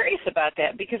 I'm curious about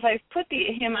that because I've put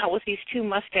him out with these two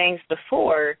Mustangs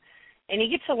before, and he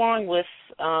gets along with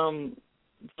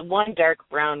the one dark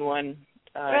brown one,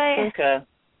 Tunka.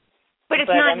 But it's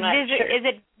not sure. Is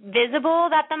it visible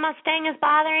that the Mustang is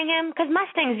bothering him? Because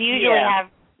Mustangs usually have.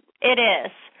 It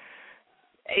is.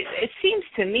 It seems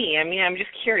to me. I mean, I'm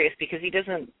just curious because he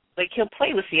doesn't, like, he'll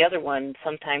play with the other one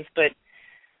sometimes, but,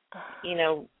 you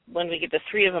know, when we get the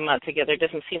three of them out together, it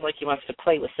doesn't seem like he wants to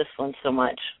play with this one so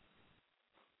much.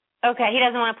 Okay, he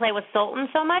doesn't want to play with Sultan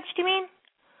so much, do you mean?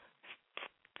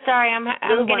 Sorry, I'm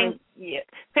getting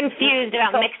confused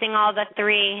about mixing all the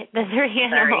three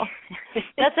animals.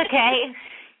 That's okay.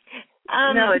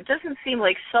 No, it doesn't seem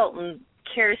like Sultan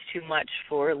cares too much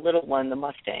for little one, the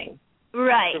Mustang.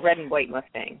 Right. The red and white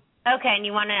Mustang. Okay, and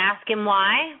you want to ask him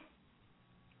why?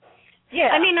 Yeah.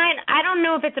 I mean, I don't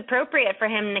know if it's appropriate for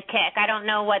him to kick. I don't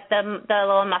know what the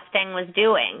little Mustang was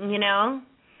doing, you know?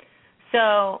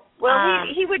 So. Well,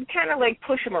 he would kind of like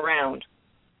push him around.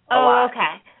 Oh,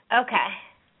 okay. Okay.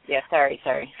 Yeah, sorry.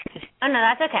 Oh, no,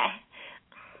 that's okay.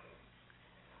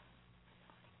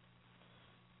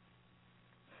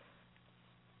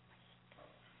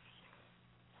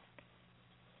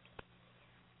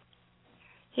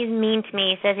 He's mean to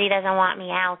me. He says he doesn't want me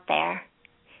out there.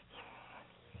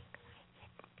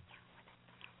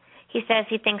 He says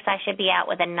he thinks I should be out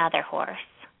with another horse.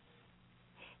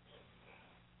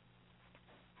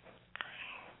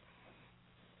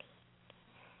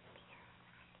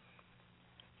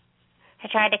 I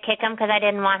tried to kick him because I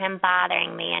didn't want him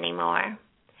bothering me anymore.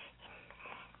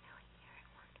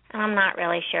 I'm not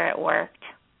really sure it worked.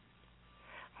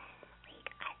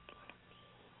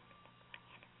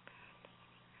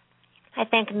 I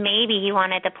think maybe he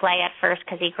wanted to play at first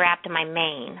because he grabbed my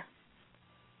mane.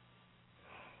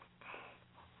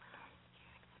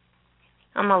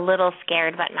 I'm a little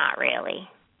scared, but not really.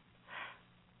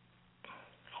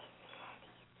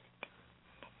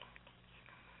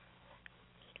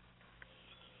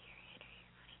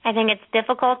 I think it's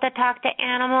difficult to talk to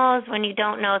animals when you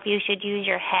don't know if you should use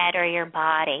your head or your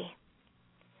body.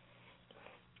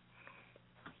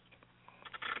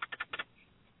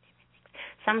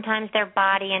 Sometimes their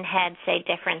body and head say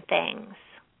different things.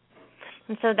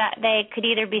 And so that they could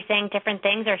either be saying different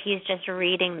things or he's just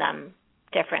reading them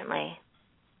differently.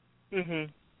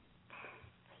 Mhm.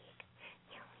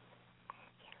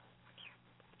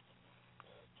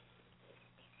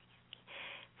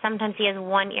 Sometimes he has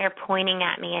one ear pointing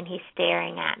at me and he's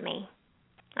staring at me.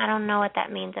 I don't know what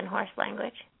that means in horse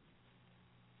language.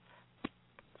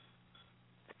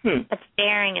 But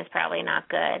staring is probably not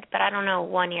good. But I don't know,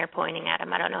 one ear pointing at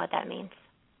him. I don't know what that means.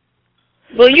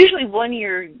 Well, usually one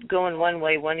ear going one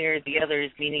way, one ear the other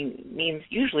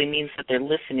usually means that they're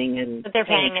listening and they're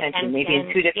paying attention. Maybe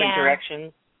in two different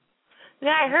directions.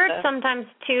 Yeah, I heard sometimes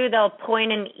too they'll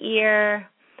point an ear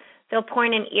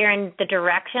in the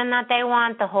direction that they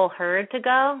want the whole herd to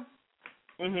go.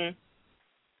 Mhm.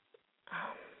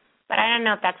 But I don't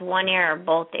know if that's one ear or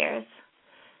both ears.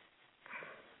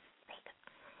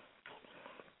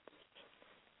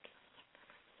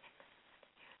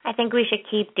 I think we should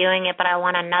keep doing it, but I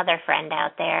want another friend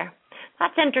out there.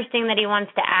 That's interesting that he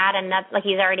wants to add another, like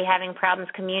he's already having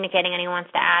problems communicating and he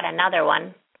wants to add another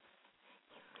one.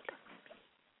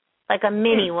 Like a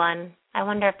mini one. I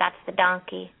wonder if that's the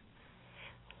donkey.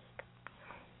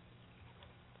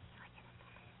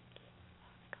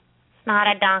 It's not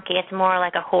a donkey, it's more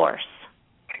like a horse.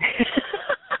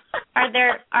 Are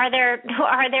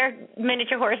there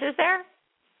miniature horses there?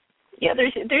 Yeah,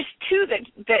 there's two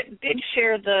that did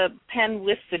share the pen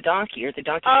with the donkey, or the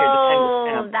donkey shared the pen with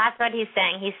them. Oh, that's what he's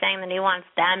saying. He's saying that he wants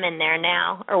them in there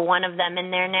now, or one of them in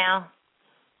there now.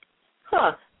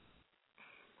 Huh.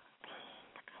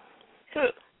 So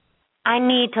I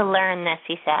need to learn this,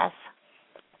 he says.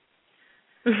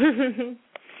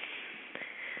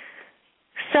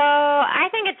 So I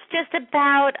think it's just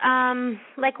about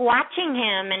like watching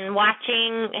him and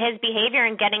watching his behavior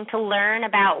and getting to learn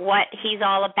about what he's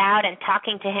all about and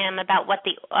talking to him about what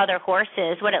the other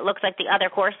horses, what it looks like the other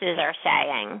horses are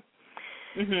saying.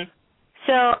 Mhm.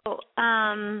 So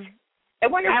I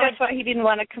wonder if that's why he didn't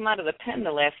want to come out of the pen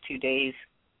the last 2 days.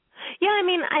 Yeah, I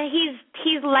mean,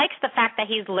 he likes the fact that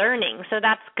he's learning, so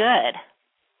that's good.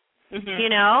 you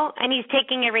know, and he's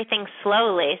taking everything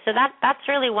slowly. So that's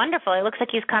really wonderful. It looks like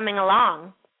he's coming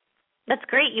along. That's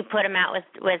great you put him out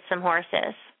with some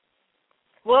horses.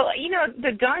 Well, you know,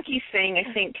 the donkey thing,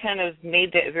 I think, kind of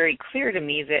made that very clear to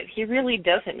me that he really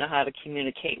doesn't know how to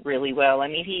communicate really well. I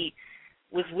mean, he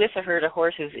was with a herd of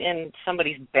horses in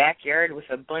somebody's backyard with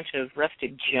a bunch of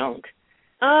rusted junk.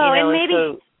 Oh, you know, and maybe...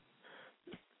 so,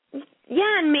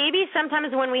 yeah, and maybe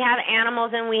sometimes when we have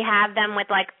animals and we have them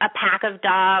with like a pack of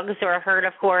dogs or a herd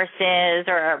of horses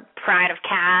or a pride of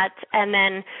cats, and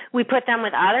then we put them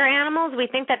with other animals, we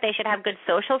think that they should have good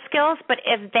social skills, but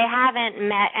if they haven't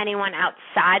met anyone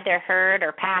outside their herd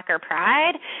or pack or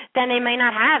pride, then they may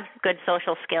not have good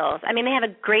social skills. I mean, they have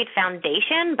a great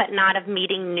foundation, but not of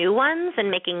meeting new ones and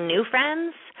making new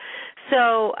friends.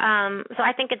 So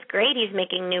I think it's great he's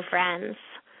making new friends.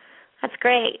 That's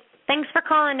great. Thanks for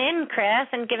calling in, Chris,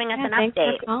 and giving us an update.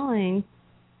 Thanks for calling.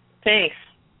 thanks.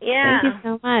 Yeah. Thank you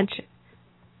so much.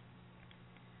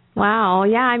 Wow.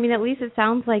 Yeah, I mean, at least it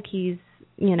sounds like he's,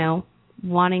 you know,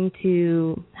 wanting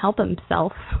to help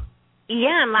himself.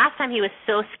 Yeah, and last time he was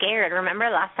so scared. Remember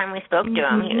last time we spoke to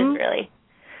him, he was really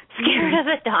scared of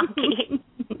a donkey.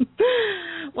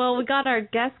 Well, we got our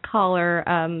guest caller,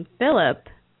 Philip,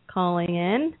 calling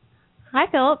in. Hi,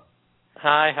 Philip.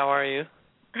 Hi, how are you?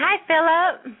 Hi,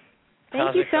 Philip.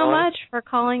 Thank you so much for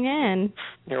calling in.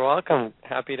 You're welcome.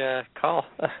 Happy to call.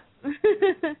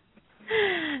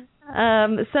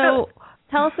 So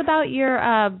tell us about your,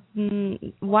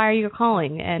 why are you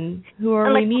calling and who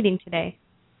are we meeting today?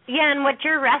 Yeah, and what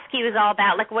your rescue is all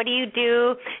about. Like, what do you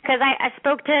do? Because I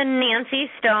spoke to Nancy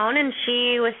Stone, and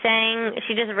she was saying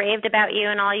she just raved about you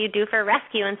and all you do for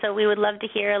rescue, and so we would love to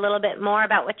hear a little bit more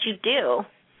about what you do.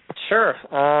 Sure.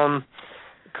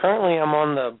 Currently, I'm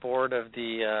on the board of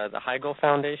the Heigl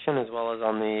Foundation, as well as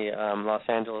on the Los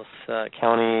Angeles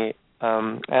County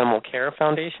Animal Care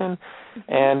Foundation.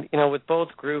 And, you know, with both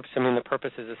groups, I mean, the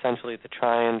purpose is essentially to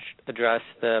try and address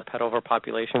the pet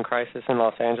overpopulation crisis in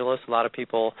Los Angeles. A lot of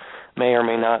people may or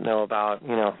may not know about,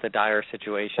 you know, the dire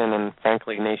situation, and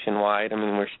frankly, nationwide. I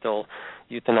mean, we're still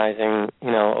euthanizing,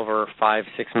 you know, over 5-6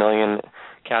 million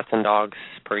cats and dogs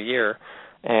per year.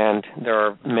 And there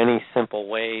are many simple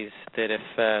ways that if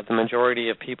the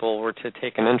majority of people were to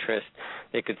take an interest,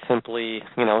 they could simply,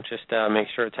 you know, just make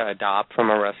sure to adopt from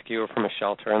a rescue or from a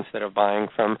shelter instead of buying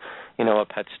from, you know, a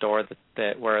pet store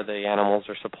that where the animals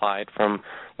are supplied from,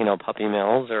 you know, puppy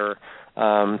mills, or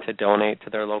to donate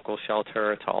to their local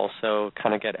shelter, to also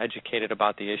kind of get educated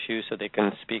about the issue so they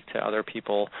can speak to other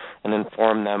people and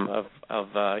inform them of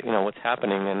you know, what's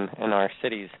happening in our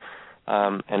cities.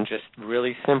 And just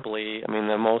really simply, I mean,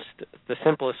 the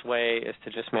simplest way is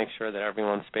to just make sure that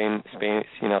everyone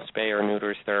spay or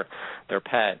neuters their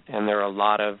pet. And there are a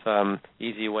lot of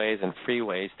easy ways and free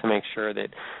ways to make sure that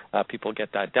people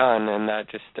get that done, and that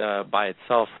just by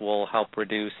itself will help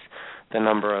reduce the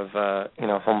number of you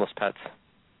know, homeless pets.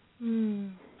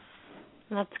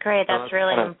 That's great. That's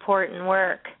really important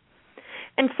work.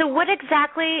 And so what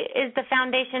exactly is the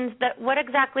foundation's, what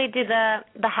exactly do the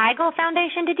Heigl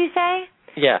Foundation, did you say?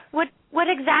 Yeah. What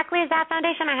exactly is that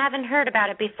foundation? I haven't heard about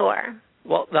it before.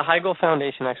 Well, the Heigl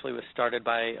Foundation actually was started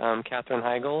by Katherine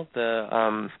Heigl,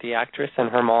 the actress, and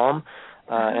her mom,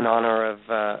 in honor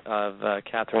of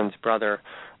Katherine's brother,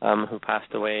 who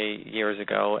passed away years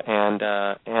ago.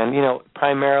 And you know,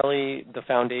 primarily the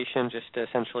foundation just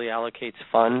essentially allocates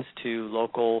funds to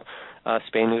local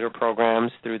spay-neuter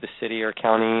programs through the city or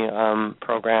county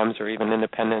programs, or even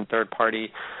independent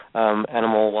third-party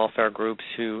animal welfare groups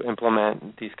who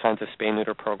implement these kinds of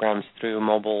spay-neuter programs through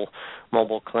mobile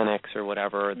clinics or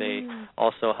whatever. They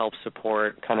also help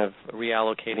support kind of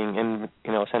reallocating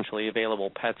essentially available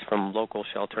pets from local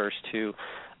shelters to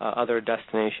other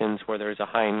destinations where there's a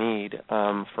high need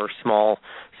for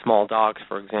small dogs,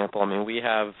 for example. I mean, we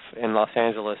have in Los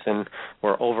Angeles, and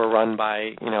we're overrun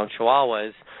by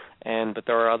Chihuahuas, but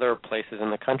there are other places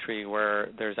in the country where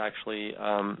there's actually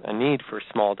a need for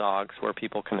small dogs where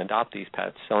people can adopt these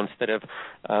pets. So instead of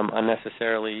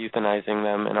unnecessarily euthanizing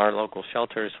them in our local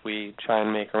shelters, we try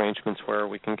and make arrangements where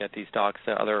we can get these dogs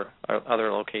to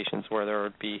other locations where there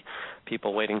would be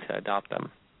people waiting to adopt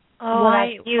them. Oh,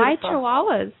 why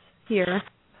Chihuahuas here?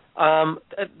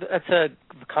 That's a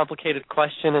complicated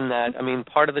question in that, I mean,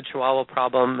 part of the Chihuahua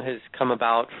problem has come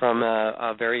about from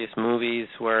various movies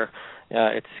where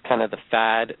it's kind of the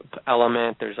fad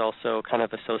element. There's also kind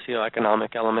of a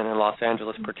socioeconomic element in Los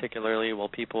Angeles particularly, where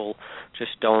people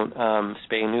just don't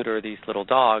spay-neuter these little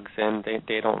dogs, and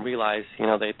they don't realize,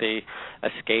 they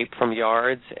escape from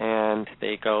yards, and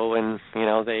they go and,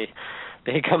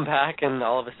 they come back, and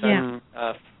all of a sudden,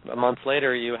 a month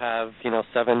later, you have,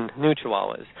 7 new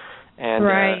Chihuahuas. And,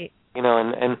 right.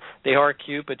 and they are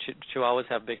cute, but Chihuahuas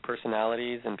have big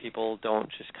personalities, and people don't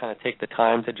just kind of take the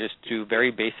time to just do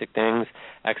very basic things,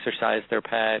 exercise their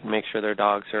pet, make sure their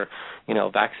dogs are,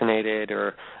 vaccinated,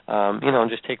 or, and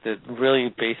just take the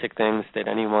really basic things that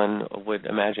anyone would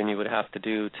imagine you would have to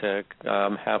do to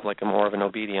have like a more of an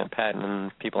obedient pet,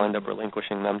 and people end up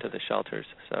relinquishing them to the shelters.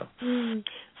 So,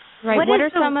 right. What are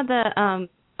some of the?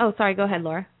 Oh, sorry. Go ahead,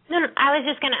 Laura. No, I was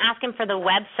just going to ask him for the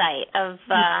website of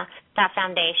that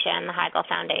foundation, the Heigl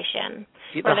Foundation.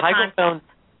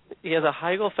 The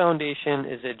Heigl Foundation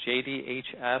is at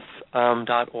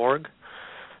jdhf.org,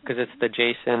 because it's the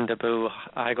Jason DeBoo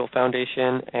Heigl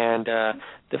Foundation. And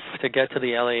to get to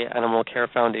the LA Animal Care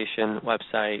Foundation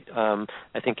website,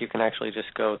 I think you can actually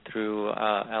just go through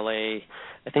LA.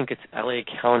 I think it's LA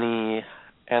County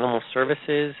Animal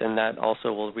Services, and that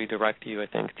also will redirect you, I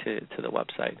think, to the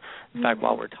website. In fact,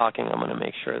 while we're talking, I'm going to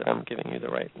make sure that I'm giving you the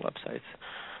right websites.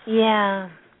 Yeah.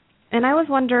 And I was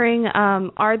wondering,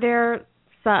 are there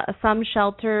some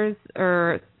shelters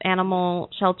or animal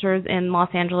shelters in Los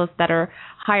Angeles that are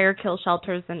higher kill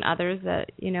shelters than others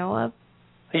that you know of?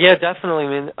 Yeah, definitely. I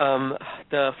mean,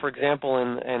 for example,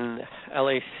 in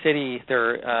LA City,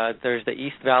 there's the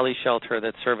East Valley Shelter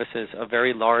that services a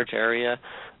very large area.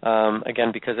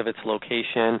 Again, because of its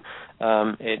location,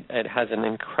 it has an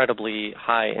incredibly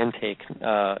high intake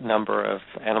number of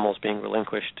animals being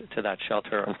relinquished to that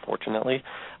shelter, unfortunately.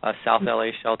 South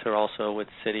LA Shelter, also with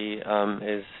City,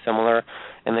 is similar.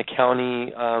 In the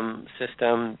county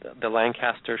system, the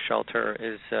Lancaster Shelter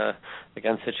is,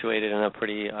 again, situated in a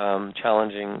pretty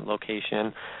challenging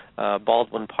location.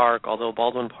 Baldwin Park, although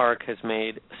Baldwin Park has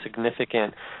made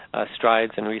significant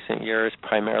strides in recent years,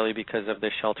 primarily because of the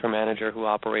shelter manager who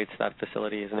operates that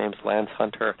facility. His name's Lance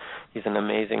Hunter. He's an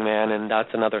amazing man, and that's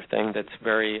another thing that's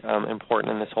very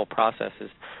important in this whole process is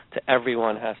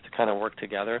everyone has to kind of work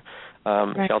together,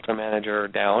 right. Shelter manager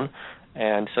down.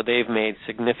 And so they've made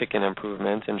significant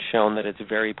improvements and shown that it's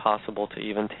very possible to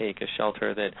even take a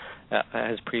shelter that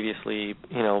has previously,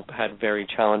 had very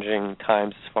challenging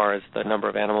times as far as the number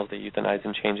of animals they euthanize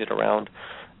and change it around.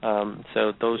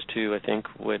 So those two, I think,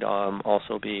 would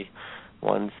also be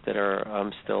ones that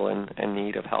are still in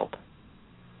need of help.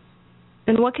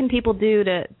 And what can people do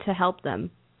to help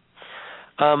them?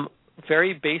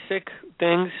 Very basic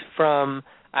things, from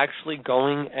actually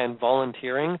going and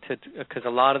volunteering, because a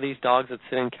lot of these dogs that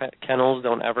sit in kennels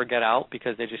don't ever get out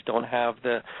because they just don't have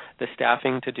the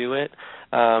staffing to do it.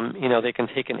 They can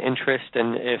take an interest,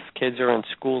 and if kids are in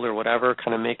school or whatever,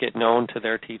 kind of make it known to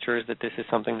their teachers that this is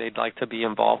something they'd like to be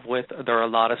involved with. There are a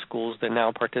lot of schools that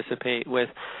now participate with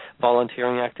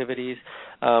volunteering activities.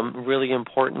 Really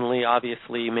importantly,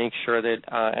 obviously, make sure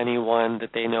that anyone that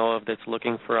they know of that's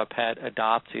looking for a pet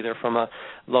adopts either from a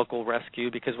local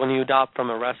rescue, because when you adopt from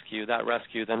a rescue, that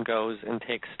rescue then goes and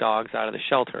takes dogs out of the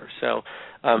shelter. So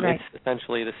right. It's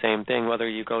essentially the same thing, whether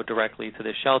you go directly to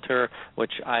the shelter,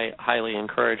 which I highly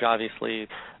encourage, obviously,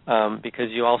 because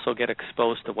you also get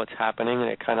exposed to what's happening, and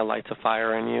it kind of lights a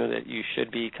fire in you that you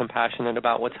should be compassionate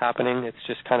about what's happening. It's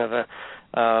just kind of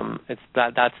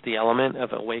that's the element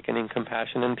of awakening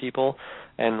compassion in people.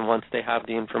 And once they have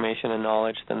the information and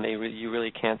knowledge, then you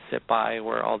really can't sit by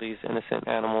where all these innocent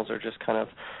animals are just kind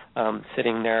of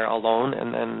sitting there alone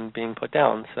and then being put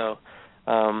down. So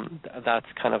that's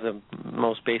kind of the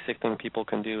most basic thing people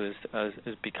can do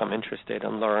is become interested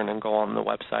and learn and go on the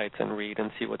websites and read and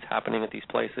see what's happening at these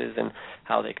places and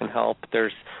how they can help.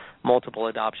 There's multiple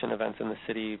adoption events in the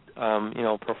city,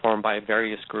 performed by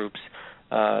various groups.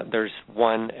 There's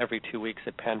one every 2 weeks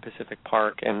at Pan Pacific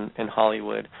Park in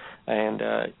Hollywood, and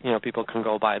people can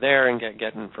go by there and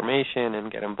get information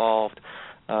and get involved.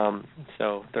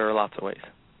 So there are lots of ways.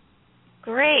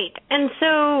 Great. And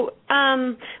so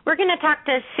we're going to talk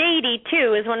to Sadie,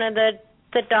 too, is one of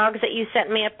the dogs that you sent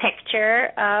me a picture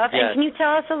of. Yes. And can you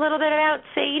tell us a little bit about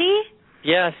Sadie?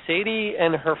 Yeah, Sadie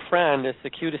and her friend, it's the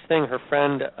cutest thing. Her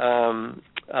friend,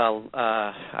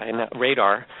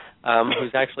 Radar,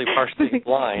 who's actually partially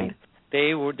blind,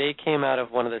 they came out of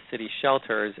one of the city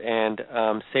shelters, and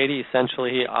Sadie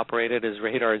essentially operated as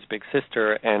Radar's big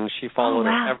sister, and she followed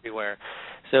her everywhere.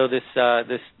 So this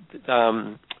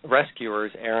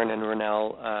rescuers, Aaron and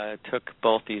Renell, took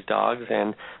both these dogs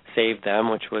and saved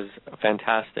them, which was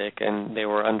fantastic. And they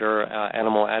were under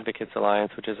Animal Advocates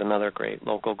Alliance, which is another great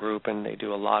local group, and they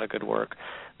do a lot of good work.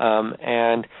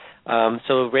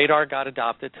 So Radar got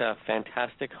adopted to a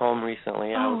fantastic home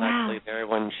recently. I was actually there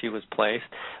when she was placed.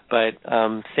 But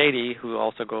Sadie, who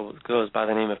also goes by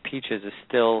the name of Peaches, is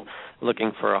still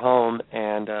looking for a home,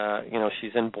 and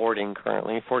she's in boarding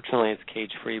currently. Fortunately, it's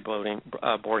cage-free boarding,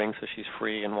 so she's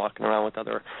free and walking around with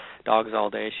other dogs all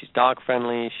day. She's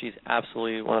dog-friendly. She's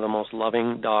absolutely one of the most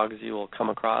loving dogs you will come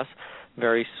across.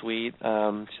 Very sweet.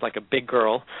 She's like a big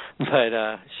girl,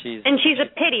 but she's a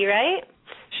pity, right?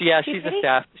 She's a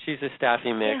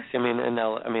staffy mix.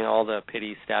 All the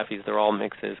Pity staffies, they're all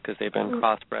mixes because they've been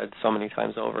crossbred so many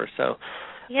times over. So,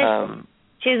 yes,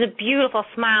 she has a beautiful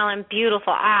smile and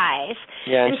beautiful eyes.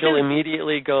 Yeah, and she'll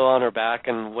immediately go on her back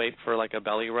and wait for like a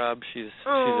belly rub. She's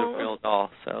a real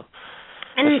doll. So,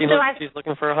 she's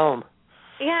looking for a home.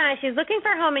 Yeah, she's looking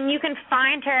for a home, and you can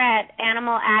find her at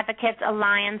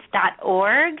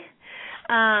animaladvocatesalliance.org.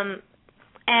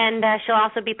 And she'll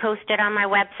also be posted on my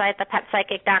website,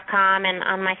 thepetpsychic.com, and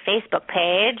on my Facebook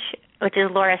page, which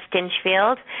is Laura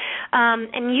Stinchfield.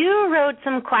 And you wrote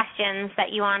some questions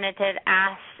that you wanted to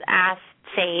ask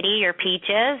Sadie or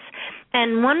Peaches.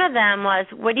 And one of them was,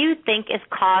 what do you think is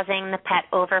causing the pet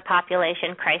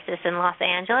overpopulation crisis in Los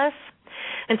Angeles?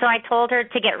 And so I told her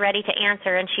to get ready to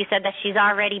answer, and she said that she's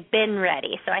already been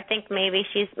ready. So I think maybe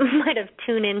she might have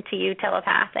tuned into you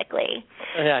telepathically.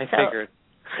 Yeah, I figured.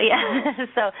 Yeah,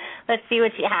 so let's see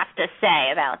what you have to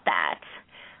say about that.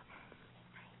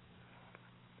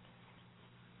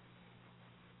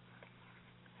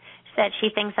 She said she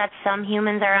thinks that some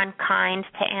humans are unkind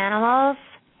to animals,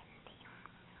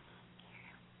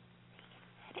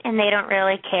 and they don't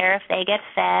really care if they get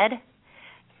fed.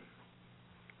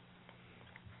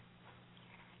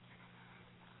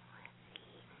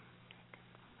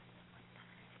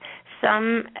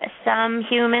 Some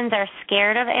humans are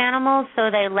scared of animals, so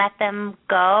they let them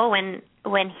go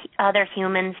when other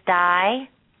humans die.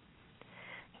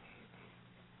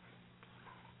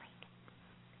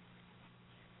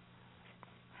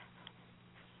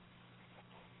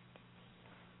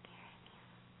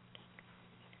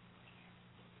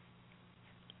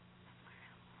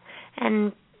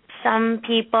 And some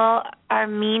people are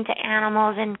mean to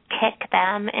animals and kick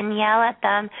them and yell at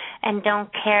them and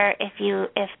don't care if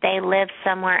they live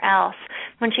somewhere else.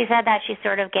 When she said that, she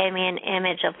sort of gave me an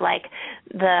image of like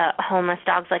the homeless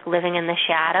dogs like living in the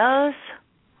shadows.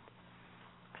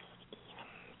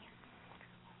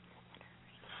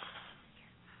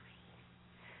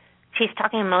 She's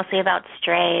talking mostly about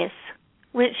strays.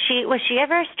 Was she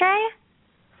ever a stray?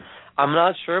 I'm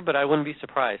not sure, but I wouldn't be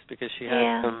surprised because she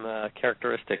has some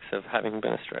characteristics of having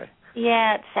been a stray.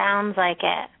 Yeah, it sounds like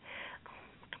it.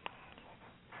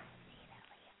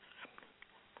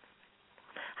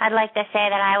 I'd like to say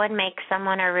that I would make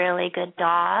someone a really good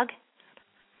dog.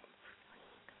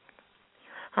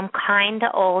 I'm kind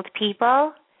to old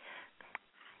people.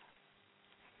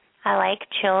 I like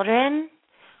children.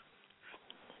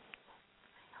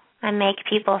 I make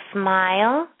people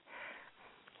smile.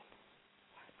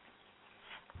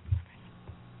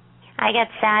 I get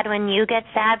sad when you get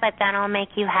sad, but then I'll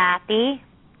make you happy.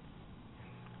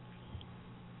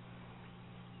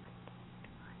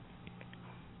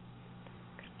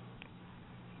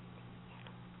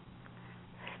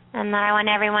 And then I want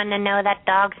everyone to know that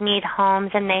dogs need homes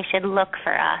and they should look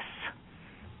for us.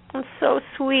 That's so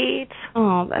sweet.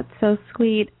 Oh, that's so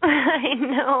sweet. I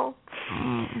know.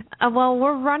 Well,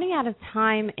 we're running out of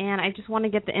time, and I just want to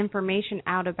get the information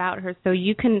out about her. So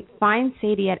you can find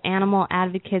Sadie at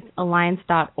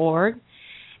animaladvocatesalliance.org.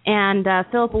 And,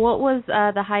 Philip, what was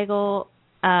the Heigl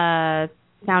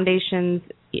Foundation's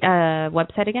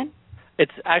website again?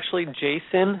 It's actually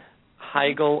Jason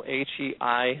Heigl,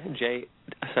 Heigl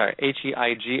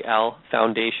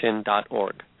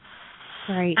Foundation.org.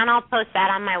 Right. And I'll post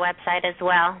that on my website as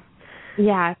well.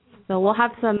 Yeah. So we'll have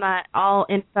some all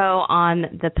info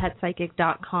on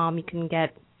thepetpsychic.com. You can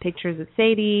get pictures of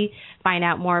Sadie, find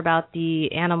out more about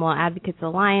the Animal Advocates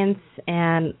Alliance,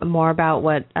 and more about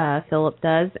what Philip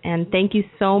does. And thank you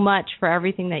so much for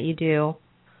everything that you do.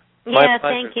 Yeah,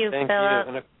 thank you, Philip.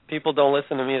 And if people don't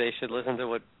listen to me, they should listen to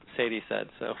what Sadie said.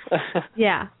 So.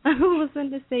 Yeah,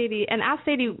 listen to Sadie and ask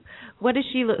Sadie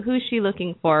who's she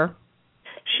looking for.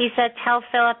 She said, tell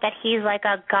Philip that he's like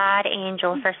a god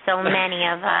angel for so many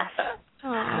of us.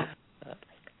 Aww.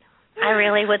 I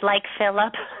really would like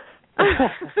Philip.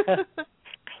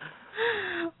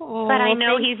 But I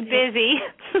know he's busy.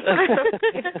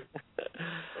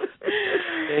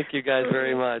 Thank you guys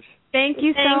very much. Thank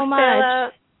you so much.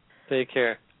 Phillip. Take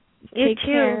care. You Take too.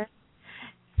 care.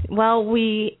 Well,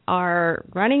 we are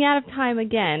running out of time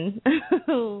again.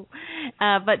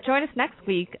 But join us next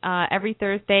week, every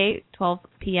Thursday, 12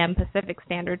 p.m. Pacific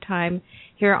Standard Time,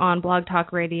 here on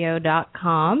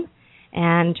blogtalkradio.com.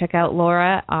 And check out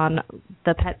Laura on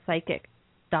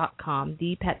thepetpsychic.com,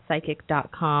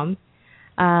 thepetpsychic.com.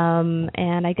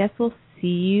 And I guess we'll see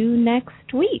you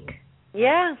next week.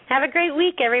 Yeah. Have a great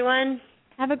week, everyone.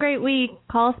 Have a great week.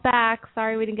 Call us back.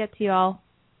 Sorry we didn't get to you all.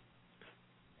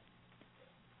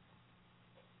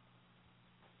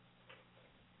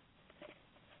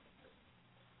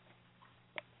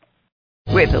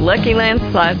 With the Lucky Land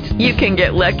Slots, you can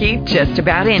get lucky just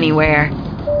about anywhere.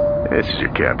 This is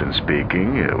your captain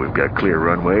speaking. We've got clear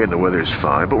runway and the weather's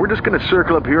fine, but we're just going to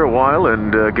circle up here a while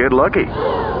and get lucky.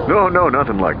 No,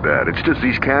 nothing like that. It's just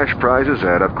these cash prizes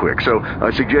add up quick. So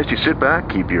I suggest you sit back,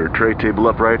 keep your tray table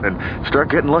upright, and start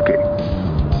getting lucky.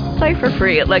 Play for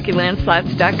free at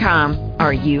LuckyLandSlots.com.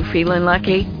 Are you feeling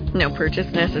lucky? No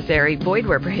purchase necessary. Void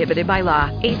where prohibited by law.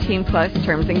 18+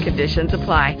 terms and conditions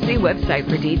apply. See website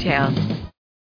for details.